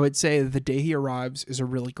 So I would say The Day He Arrives is a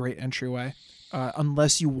really great entryway,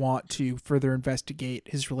 unless you want to further investigate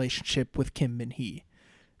his relationship with Kim Min-hee.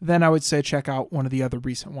 Then I would say check out one of the other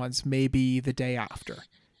recent ones, maybe The Day After.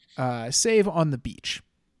 Save on the Beach.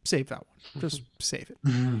 Save that one. Just save it.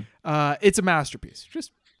 It's a masterpiece.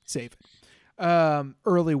 Just save it.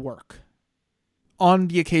 Early work. On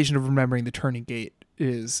the occasion of remembering the Turning Gate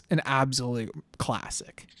is an absolute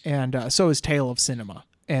classic. And so is Tale of Cinema.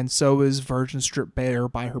 And so is Virgin Strip Bear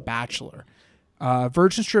by Her Bachelor.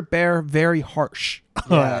 Virgin Strip Bear, very harsh.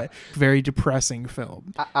 Yeah. Very depressing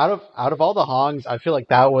film. Out of all the Hongs, I feel like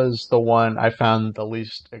that was the one I found the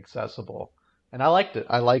least accessible. And I liked it.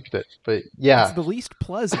 But yeah. It's the least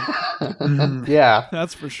pleasant. Yeah.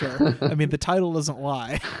 That's for sure. I mean, the title doesn't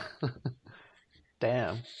lie.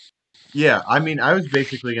 Damn. Yeah, I mean, I was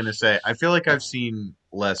basically going to say, I feel like I've seen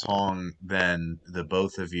less Hong than the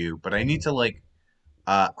both of you, but I need to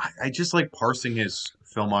I just like parsing his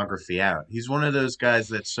filmography out. He's one of those guys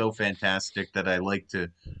that's so fantastic that I like to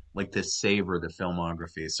savor the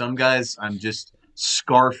filmography. Some guys, I'm just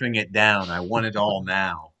scarfing it down. I want it all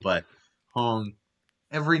now, but Hong,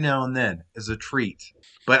 every now and then is a treat.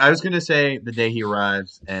 But I was gonna say The Day He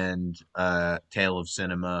Arrives and Tale of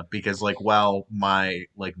Cinema because like while my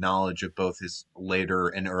like knowledge of both his later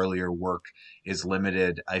and earlier work is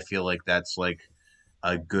limited, I feel like that's like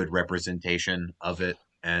a good representation of it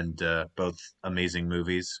and both amazing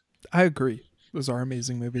movies. I agree. Those are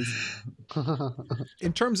amazing movies.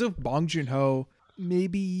 In terms of Bong Joon-ho,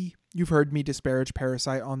 maybe you've heard me disparage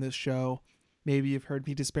Parasite on this show. Maybe you've heard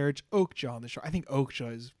me disparage Okja on the show. I think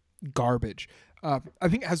Okja is garbage. I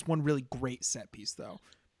think it has one really great set piece though,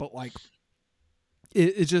 but like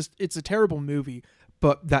it's a terrible movie,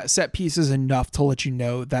 but that set piece is enough to let you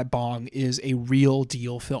know that Bong is a real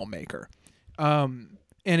deal filmmaker. And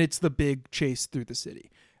it's the big chase through the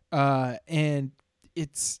city. And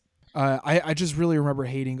it's, I just really remember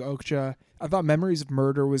hating Okja. I thought Memories of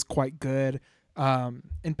Murder was quite good.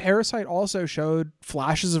 And Parasite also showed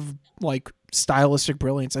flashes of like stylistic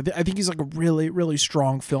brilliance. I think he's like a really, really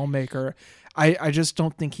strong filmmaker. I just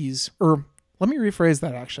don't think let me rephrase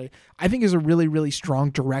that actually. I think he's a really, really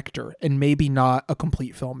strong director and maybe not a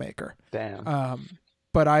complete filmmaker. Damn.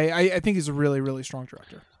 But I think he's a really, really strong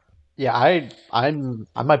director. Yeah, I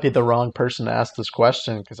might be the wrong person to ask this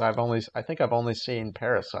question because I think I've only seen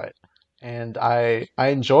Parasite, and I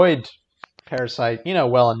enjoyed Parasite,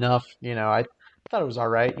 well enough. I thought it was all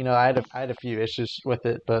right. I had a few issues with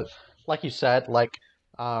it, but like you said,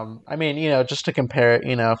 just to compare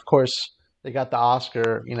it, of course they got the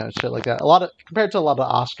Oscar, shit like that. Compared to a lot of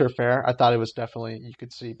Oscar fare, I thought it was definitely, you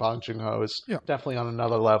could see Bong Joon-ho is definitely on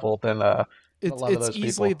another level than a lot of those It's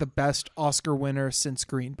easily people. the best Oscar winner since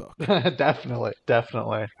Green Book. Definitely.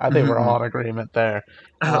 I think we're all in agreement there.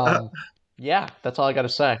 Yeah, that's all I got to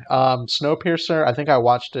say. Snowpiercer, I think I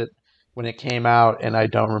watched it when it came out, and I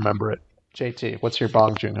don't remember it. JT, what's your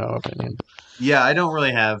Bong Joon-ho opinion? Yeah, I don't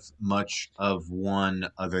really have much of one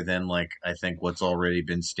other than like I think what's already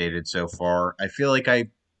been stated so far. I feel like I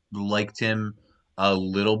liked him a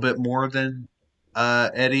little bit more than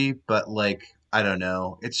Eddie, but like I don't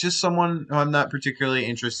know. It's just someone who I'm not particularly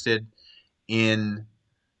interested in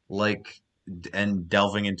like and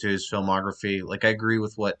delving into his filmography. Like I agree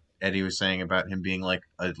with what Eddie was saying about him being like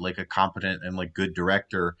a competent and like good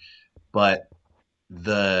director, but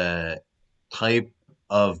the type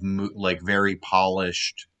of like very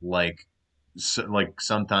polished like like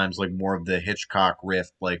sometimes like more of the Hitchcock riff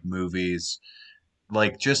like movies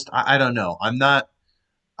like just I don't know. I'm not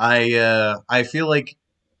I feel like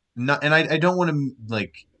not and I don't want to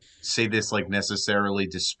like say this like necessarily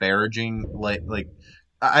disparaging like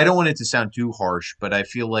I don't want it to sound too harsh, but I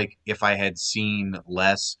feel like if I had seen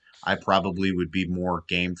less I probably would be more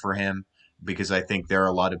game for him because I think there are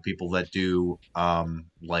a lot of people that do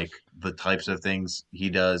like the types of things he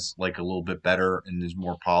does like a little bit better and is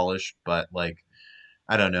more polished, but like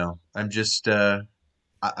I don't know. I'm just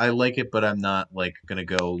I like it, but I'm not like gonna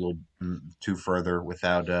go a little too further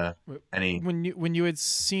without any. When you had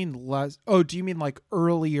seen less. Oh, do you mean like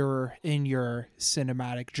earlier in your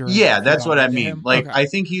cinematic journey? Yeah, that's what I into mean. him? Like Okay. I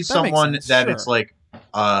think he's That makes someone sense, that sure. it's like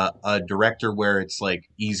a director where it's like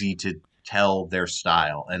easy to tell their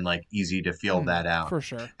style and like easy to feel that out. for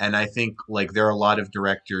sure. And I think like there are a lot of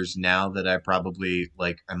directors now that I probably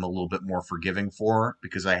like I'm a little bit more forgiving for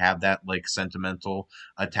because I have that like sentimental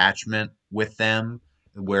attachment with them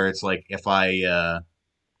where it's like if I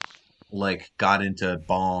like got into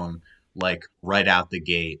Bong like right out the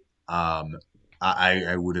gate,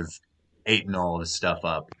 I would have eaten all of his stuff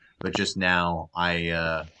up. But just now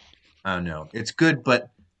I don't know. It's good,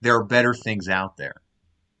 but there are better things out there.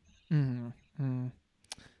 Mm-hmm.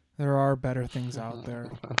 There are better things out there.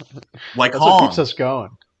 Like That's what Hong. keeps us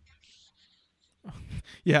going.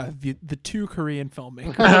 Yeah, the two Korean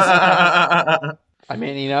filmmakers. I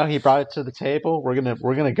mean, he brought it to the table. We're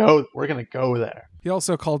gonna go there. He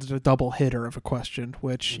also called it a double hitter of a question,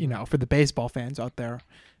 which, for the baseball fans out there,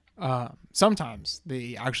 sometimes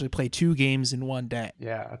they actually play two games in one day.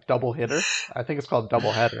 Yeah, double hitter. I think it's called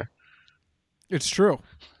double header. It's true.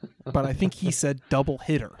 But I think he said double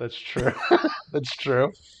hitter. That's true. That's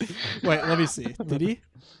true. Wait, let me see. Did he?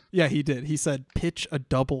 Yeah, he did. He said pitch a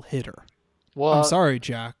double hitter. Well, I'm sorry,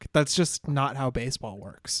 Jack. That's just not how baseball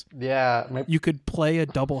works. Yeah, You could play a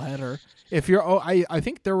double header. If you're I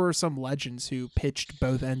think there were some legends who pitched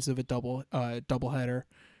both ends of a double header,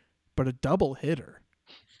 but a double hitter.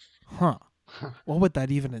 Huh. What would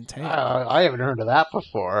that even entail? I haven't heard of that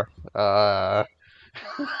before.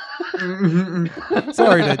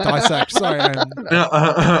 Sorry to dissect. Sorry,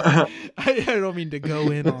 I don't mean to go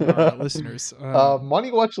in on our listeners. Why don't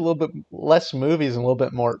you watch a little bit less movies and a little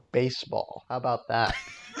bit more baseball? How about that?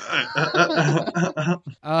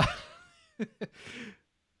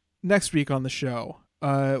 Next week on the show,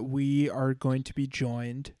 we are going to be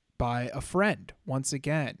joined by a friend once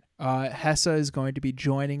again. Hessa is going to be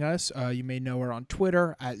joining us. You may know her on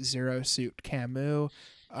Twitter at ZeroSuitCamus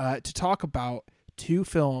to talk about 2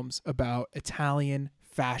 films about Italian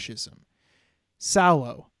fascism.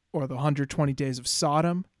 Salò, or The 120 Days of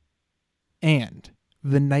Sodom, and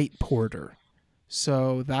The Night Porter.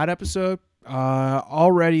 So that episode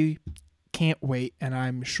already can't wait, and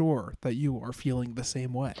I'm sure that you are feeling the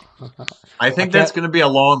same way. I think that's going to be a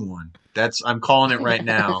long one. I'm calling it right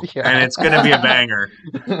now, and it's going to be a banger.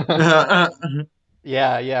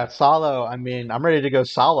 Yeah, Solo. I mean, I'm ready to go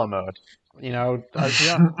solo mode. You know, there's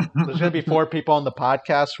going to be 4 people on the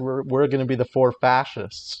podcast. We're going to be the 4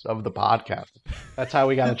 fascists of the podcast. That's how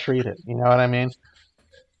we got to treat it. You know what I mean?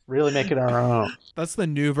 Really make it our own. That's the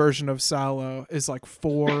new version of Salò, is like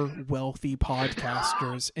 4 wealthy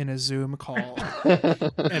podcasters in a Zoom call,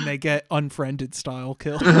 and they get unfriended style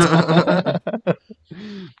killed.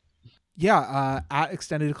 Yeah, at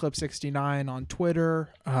Extended Clip 69 on Twitter,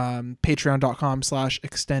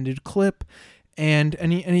 patreon.com/extended clip. And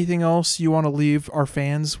anything else you want to leave our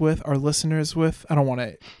fans with, our listeners with? I don't want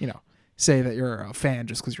to, say that you're a fan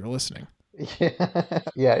just because you're listening.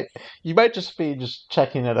 Yeah, you might just be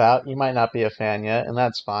checking it out. You might not be a fan yet, and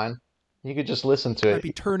that's fine. You could just listen to it. Might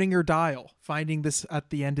be turning your dial, finding this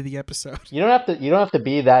at the end of the episode. You don't have to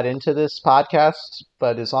be that into this podcast,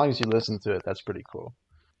 but as long as you listen to it, that's pretty cool.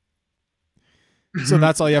 So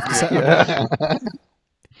that's all you have to say.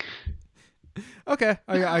 Okay. Okay,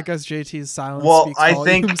 I guess JT's silence. Well, I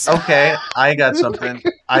volumes. think I got something.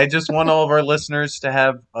 I just want all of our listeners to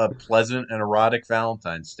have a pleasant and erotic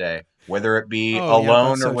Valentine's Day, whether it be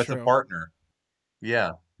alone or with a partner.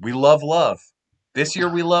 Yeah, we love love. This year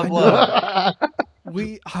we love love.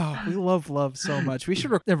 We love love so much. We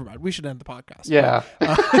should never mind. We should end the podcast. Yeah.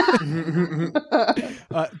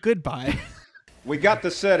 Goodbye. We got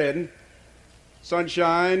the set in.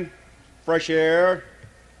 Sunshine, fresh air.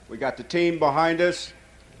 We got the team behind us.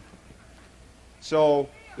 So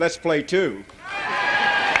let's play 2.